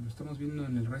 como lo estamos viendo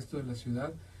en el resto de la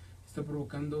ciudad, está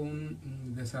provocando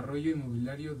un desarrollo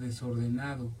inmobiliario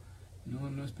desordenado,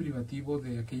 no es privativo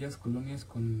de aquellas colonias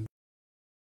con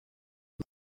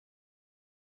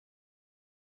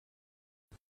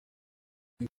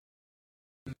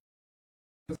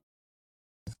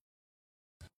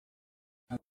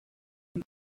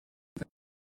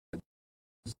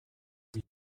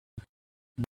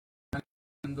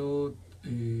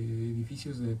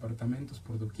edificios de departamentos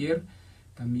por doquier.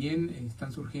 También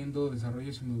están surgiendo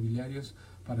desarrollos inmobiliarios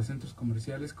para centros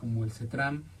comerciales como el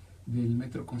CETRAM del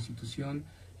Metro Constitución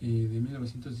de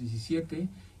 1917,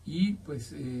 y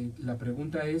pues la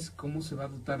pregunta es cómo se va a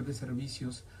dotar de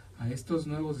servicios a estos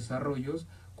nuevos desarrollos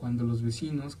cuando los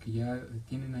vecinos que ya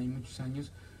tienen ahí muchos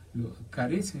años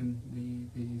carecen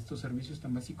de estos servicios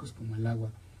tan básicos como el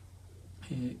agua.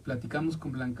 Platicamos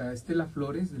con Blanca Estela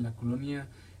Flores de la colonia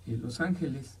Los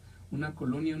Ángeles, una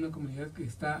colonia, una comunidad que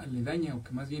está aledaña, o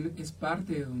que más bien es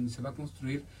parte de donde se va a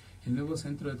construir el nuevo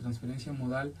centro de transferencia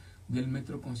modal del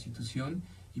Metro Constitución,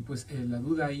 y pues la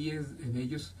duda ahí es de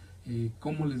ellos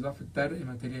cómo les va a afectar en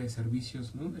materia de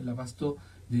servicios, ¿no? El abasto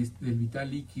del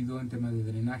vital líquido, en tema de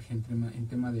drenaje, en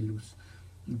tema de luz.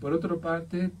 Y por otra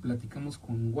parte, platicamos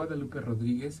con Guadalupe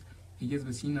Rodríguez. Ella es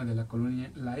vecina de la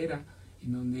colonia La Era,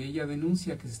 en donde ella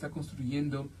denuncia que se está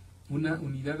construyendo una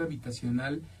unidad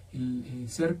habitacional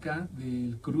cerca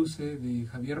del cruce de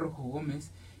Javier Rojo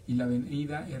Gómez y la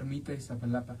avenida Ermita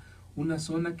Iztapalapa, una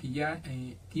zona que ya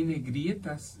tiene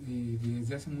grietas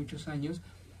desde hace muchos años,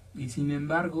 y sin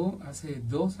embargo hace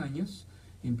 2 años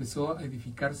empezó a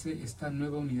edificarse esta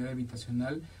nueva unidad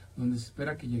habitacional donde se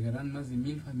espera que llegarán más de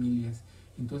 1000 familias.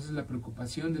 Entonces la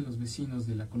preocupación de los vecinos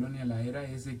de la colonia La Era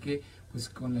es de que pues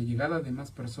con la llegada de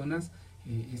más personas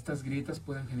estas grietas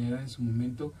puedan generar en su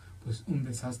momento pues un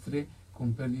desastre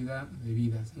con pérdida de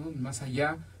vidas, ¿no? Más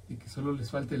allá de que solo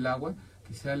les falte el agua,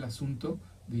 que sea el asunto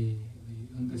de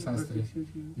un desastre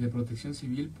de protección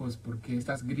civil, pues porque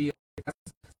estas grietas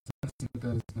están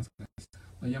cada vez más grandes.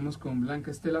 Vayamos con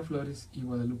Blanca Estela Flores y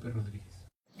Guadalupe Rodríguez.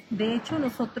 De hecho,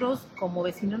 nosotros como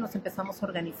vecinos nos empezamos a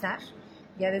organizar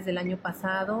ya desde el año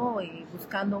pasado,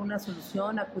 buscando una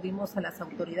solución. Acudimos a las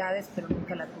autoridades, pero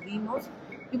nunca la tuvimos.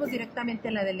 Fuimos directamente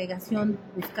a la delegación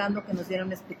buscando que nos dieran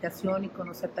una explicación y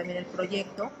conocer también el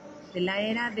proyecto de La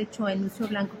Era. De hecho, en Lucio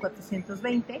Blanco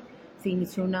 420 se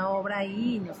inició una obra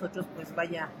ahí, y nosotros pues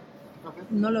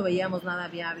no lo veíamos nada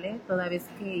viable, toda vez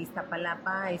que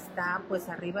Iztapalapa está pues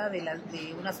arriba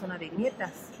de una zona de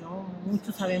grietas, ¿no?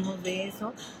 Muchos sabemos de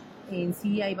eso. En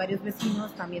sí hay varios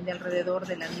vecinos también de alrededor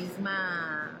de la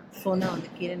misma zona donde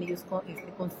quieren ellos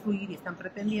construir y están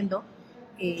pretendiendo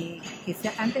que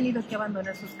han tenido que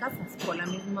abandonar sus casas por la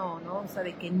misma, ¿no? O sea,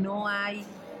 de que no hay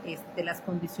las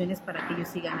condiciones para que ellos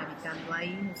sigan habitando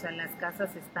ahí. O sea, las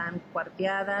casas están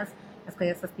cuarteadas, las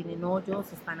casas tienen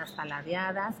hoyos, están hasta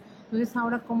ladeadas. Entonces,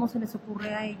 ahora, ¿cómo se les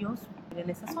ocurre a ellos vivir en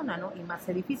esa zona, ¿no? Y más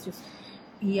edificios.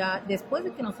 Y después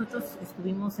de que nosotros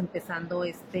estuvimos empezando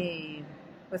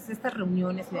pues estas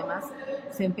reuniones y demás,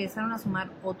 se empezaron a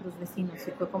sumar otros vecinos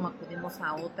y fue como acudimos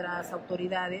a otras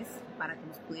autoridades para que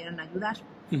nos pudieran ayudar.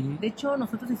 De hecho,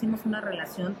 nosotros hicimos una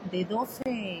relación de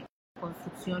 12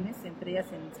 construcciones, entre ellas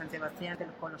en San Sebastián del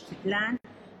Colochitlán,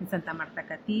 en Santa Marta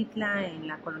Catitla, en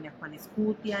la colonia Juan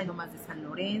Escutia, en Lomas de San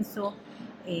Lorenzo,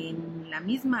 en la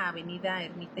misma avenida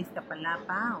Ermita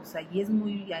Iztapalapa, o sea, y es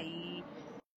muy ahí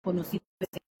conocido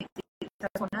esta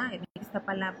zona, Ermita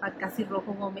Iztapalapa, casi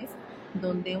Rojo Gómez,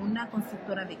 donde una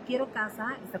constructora de Quiero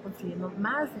Casa está construyendo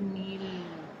más de 1,000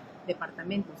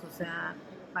 departamentos, o sea,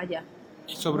 vaya.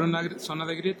 ¿Y sobre una zona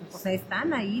de grietas? O sea,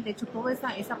 están ahí, de hecho toda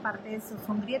esa parte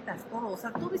son grietas, todo, o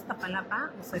sea, todo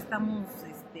Iztapalapa, o sea, estamos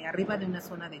arriba de una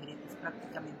zona de grietas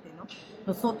prácticamente, ¿no?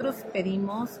 Nosotros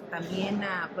pedimos también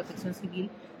a Protección Civil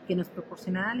que nos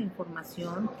proporcionara la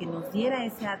información, que nos diera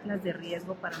ese atlas de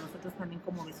riesgo para nosotros también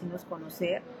como vecinos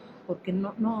conocer, porque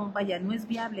no es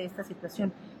viable esta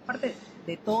situación. Aparte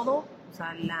de todo, o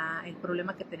sea, el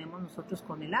problema que tenemos nosotros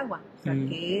con el agua, o sea,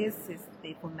 que es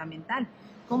fundamental.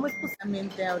 ¿Cómo es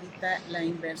justamente ahorita la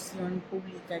inversión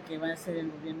pública que va a hacer el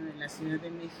gobierno de la Ciudad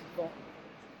de México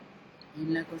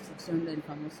en la construcción del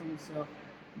famoso Museo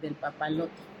del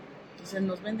Papalote? Entonces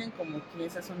nos venden como que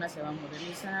esa zona se va a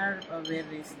modernizar, va a haber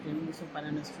un museo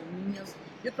para nuestros niños.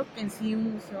 Yo creo que en sí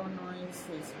un museo no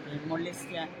es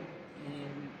molestia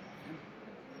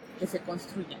que se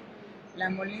construya. La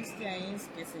molestia es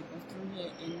que se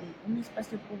construye en un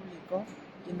espacio público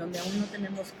en donde aún no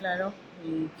tenemos claro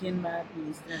quién va a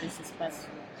administrar ese espacio.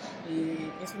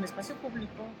 Es un espacio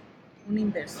público, una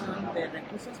inversión de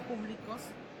recursos públicos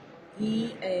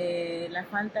y la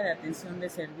falta de atención de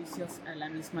servicios a la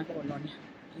misma colonia.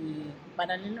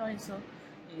 Paralelo a eso,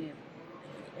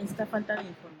 esta falta de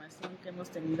información que hemos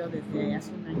tenido desde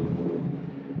hace un año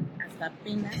hasta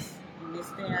apenas en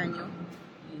este año,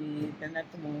 tendrá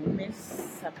como un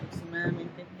mes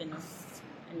aproximadamente que nos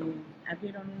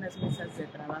abrieron unas mesas de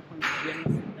trabajo en el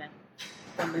gobierno central,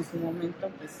 donde en su momento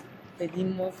pues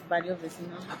pedimos varios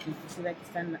vecinos, inclusive aquí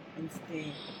están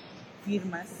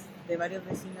firmas de varios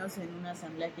vecinos en una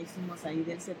asamblea que hicimos ahí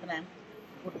del CETRAN,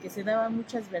 porque se daban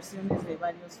muchas versiones de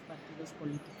varios partidos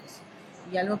políticos.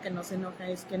 Y algo que nos enoja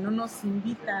es que no nos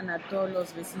invitan a todos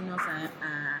los vecinos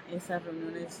a esas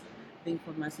reuniones de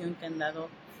información que han dado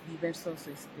diversos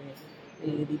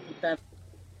diputados.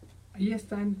 Ahí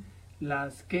están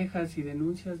las quejas y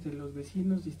denuncias de los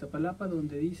vecinos de Iztapalapa,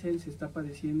 donde dicen se está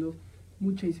padeciendo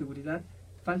mucha inseguridad,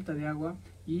 falta de agua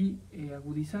y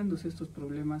agudizándose estos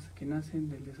problemas que nacen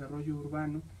del desarrollo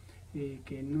urbano,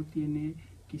 que no tiene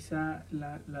quizá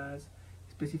las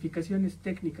especificaciones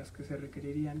técnicas que se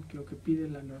requerirían, lo que pide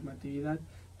la normatividad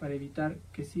para evitar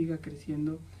que siga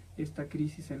creciendo esta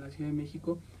crisis en la Ciudad de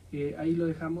México. Ahí lo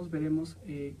dejamos, veremos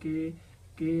qué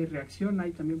reacción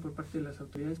hay también por parte de las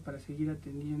autoridades para seguir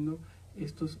atendiendo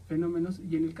estos fenómenos.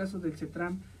 Y en el caso del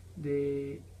CETRAM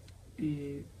de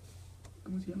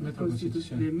 ¿cómo se llama? Metro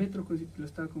Constitución. De Metro Constitución, lo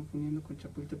estaba confundiendo con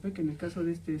Chapultepec. En el caso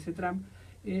de este CETRAM,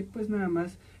 pues nada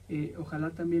más,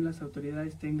 ojalá también las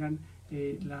autoridades tengan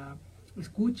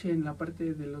escuchen la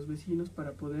parte de los vecinos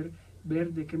para poder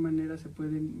ver de qué manera se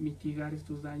pueden mitigar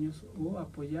estos daños o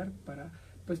apoyar para,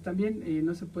 pues también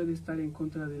no se puede estar en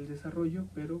contra del desarrollo,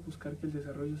 pero buscar que el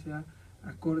desarrollo sea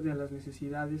acorde a las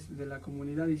necesidades de la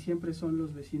comunidad, y siempre son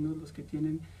los vecinos los que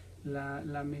tienen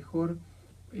la mejor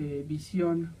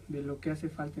visión de lo que hace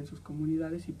falta en sus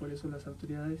comunidades, y por eso las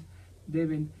autoridades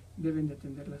deben de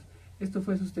atenderlas. Esto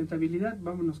fue Sustentabilidad.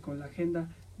 Vámonos con la agenda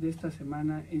de esta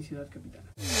semana en Ciudad Capital.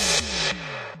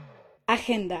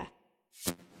 Agenda.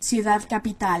 Ciudad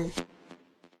Capital.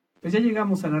 Pues ya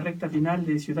llegamos a la recta final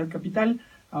de Ciudad Capital.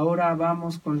 Ahora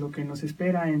vamos con lo que nos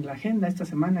espera en la agenda esta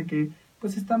semana, que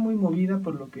pues está muy movida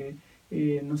por lo que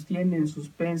nos tiene en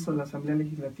suspenso la Asamblea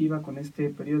Legislativa con este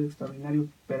periodo extraordinario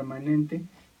permanente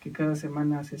que cada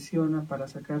semana sesiona para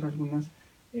sacar algunas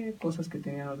cosas que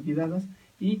tenían olvidadas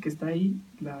y que está ahí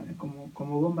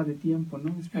como bomba de tiempo,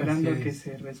 ¿no? Esperando a que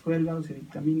se resuelva o se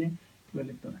dictamine lo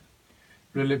electoral.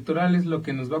 Lo electoral es lo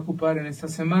que nos va a ocupar en esta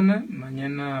semana.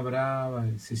 Mañana habrá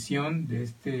sesión de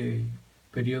este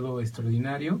periodo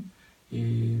extraordinario,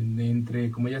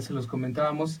 como ya se los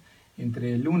comentábamos,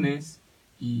 entre el lunes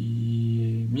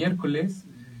y miércoles,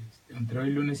 entre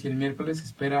hoy lunes y el miércoles, se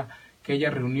espera que haya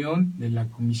reunión de la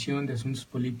Comisión de Asuntos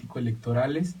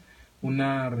Político-Electorales,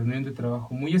 una reunión de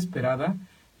trabajo muy esperada,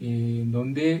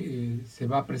 donde se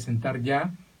va a presentar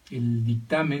ya el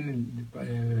dictamen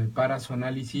para su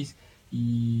análisis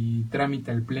y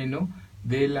trámite al Pleno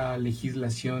de la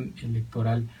legislación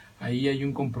electoral. Ahí hay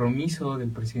un compromiso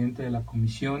del presidente de la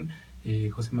comisión,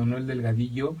 José Manuel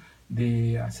Delgadillo,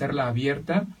 de hacerla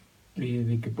abierta,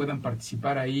 de que puedan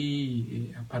participar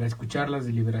ahí para escuchar las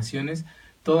deliberaciones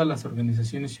todas las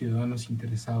organizaciones ciudadanos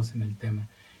interesados en el tema.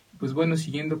 Pues bueno,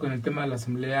 siguiendo con el tema de la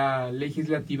Asamblea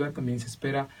Legislativa, también se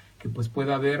espera que pues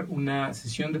pueda haber una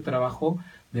sesión de trabajo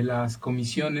de las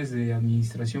comisiones de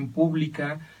Administración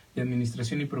Pública, de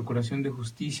Administración y Procuración de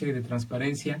Justicia y de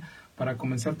Transparencia, para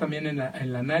comenzar también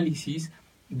el análisis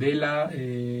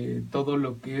de todo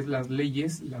lo que es las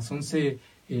leyes, las 11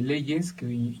 leyes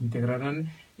que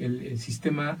integrarán el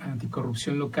sistema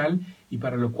anticorrupción local, y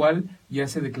para lo cual ya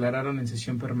se declararon en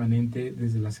sesión permanente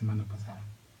desde la semana pasada.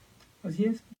 Así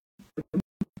es.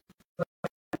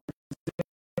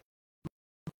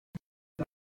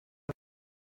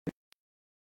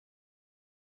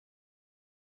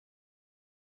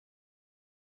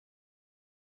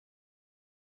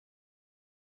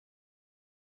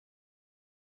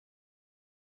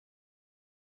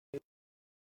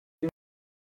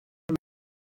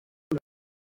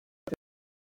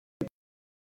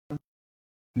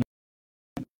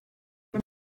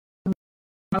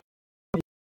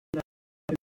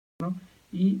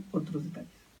 Y otros detalles.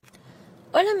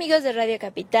 Hola amigos de Radio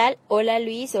Capital, hola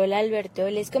Luis, hola Alberto,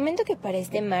 les comento que para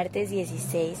este martes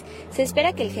 16 se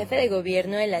espera que el jefe de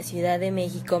gobierno de la Ciudad de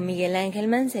México, Miguel Ángel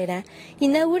Mancera,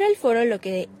 inaugura el foro Lo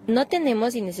que no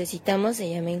tenemos y necesitamos se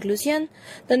llama Inclusión,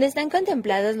 donde están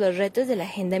contemplados los retos de la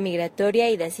agenda migratoria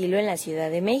y de asilo en la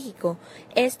Ciudad de México,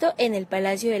 esto en el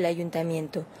Palacio del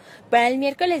Ayuntamiento. Para el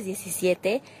miércoles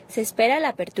 17 se espera la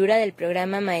apertura del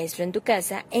programa Maestro en tu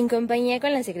Casa en compañía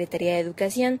con la Secretaría de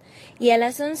Educación, y a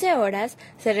las 11 horas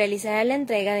se realizará la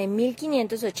entrega de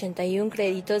 1.581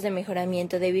 créditos de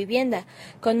mejoramiento de vivienda,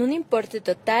 con un importe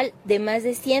total de más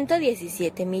de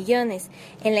 117 millones,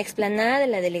 en la explanada de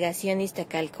la Delegación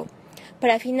Iztacalco.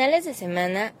 Para finales de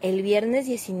semana, el viernes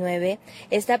 19,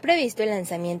 está previsto el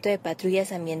lanzamiento de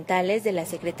patrullas ambientales de la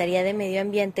Secretaría de Medio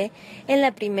Ambiente en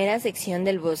la primera sección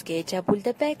del bosque de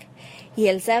Chapultepec. Y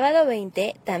el sábado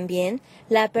 20, también,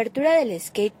 la apertura del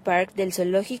skate park del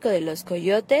Zoológico de los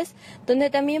Coyotes,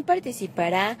 donde también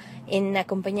participará, en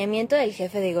acompañamiento del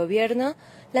jefe de gobierno,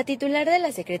 la titular de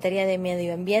la Secretaría de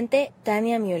Medio Ambiente,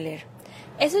 Tania Müller.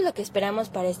 Eso es lo que esperamos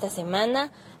para esta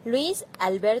semana. Luis,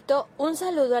 Alberto, un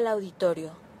saludo al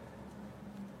auditorio.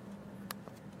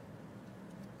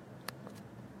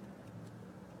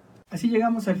 Así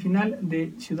llegamos al final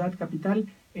de Ciudad Capital.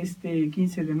 Este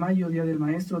 15 de mayo, Día del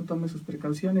Maestro, tome sus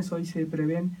precauciones. Hoy se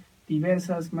prevén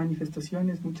diversas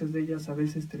manifestaciones, muchas de ellas a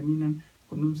veces terminan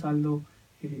con un saldo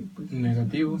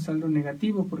negativo. Un saldo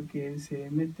negativo porque se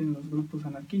meten los grupos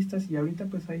anarquistas, y ahorita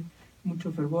pues hay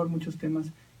mucho fervor, muchos temas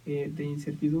de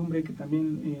incertidumbre, que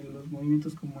también los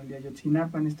movimientos como el de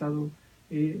Ayotzinapa han estado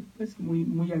pues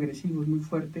muy agresivos, muy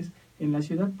fuertes en la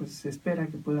ciudad. Pues se espera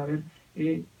que pueda haber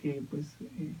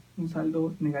un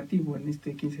saldo negativo en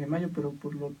este 15 de mayo, pero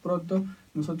por lo pronto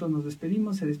nosotros nos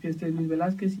despedimos. Se despide Luis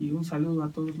Velázquez, y un saludo a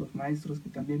todos los maestros que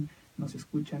también nos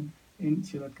escuchan en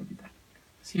Ciudad Capital.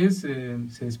 Así es,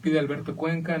 se despide Alberto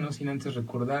Cuenca, no sin antes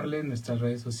recordarles nuestras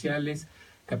redes sociales,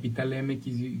 Capital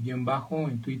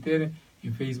MX- en Twitter,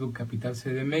 en Facebook Capital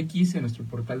CDMX, en nuestro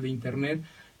portal de internet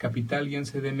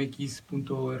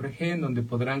capital-cdmx.org, en donde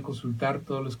podrán consultar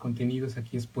todos los contenidos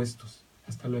aquí expuestos.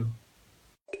 Hasta luego.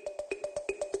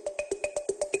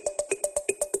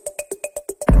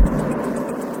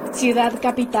 Ciudad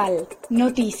Capital,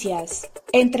 noticias,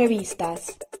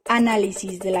 entrevistas,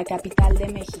 análisis de la capital de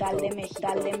México.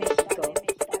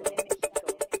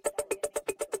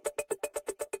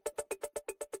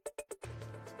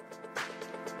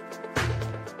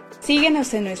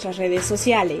 Síguenos en nuestras redes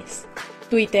sociales,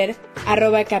 Twitter,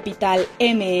 @capitalmx_,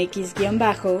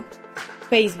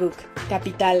 Facebook,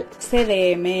 Capital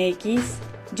CDMX,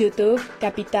 YouTube,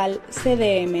 Capital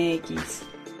CDMX.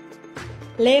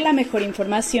 Lee la mejor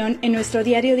información en nuestro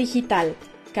diario digital,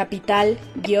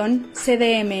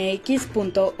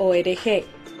 capital-cdmx.org.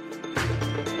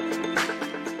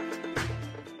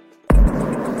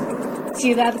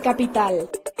 Ciudad Capital.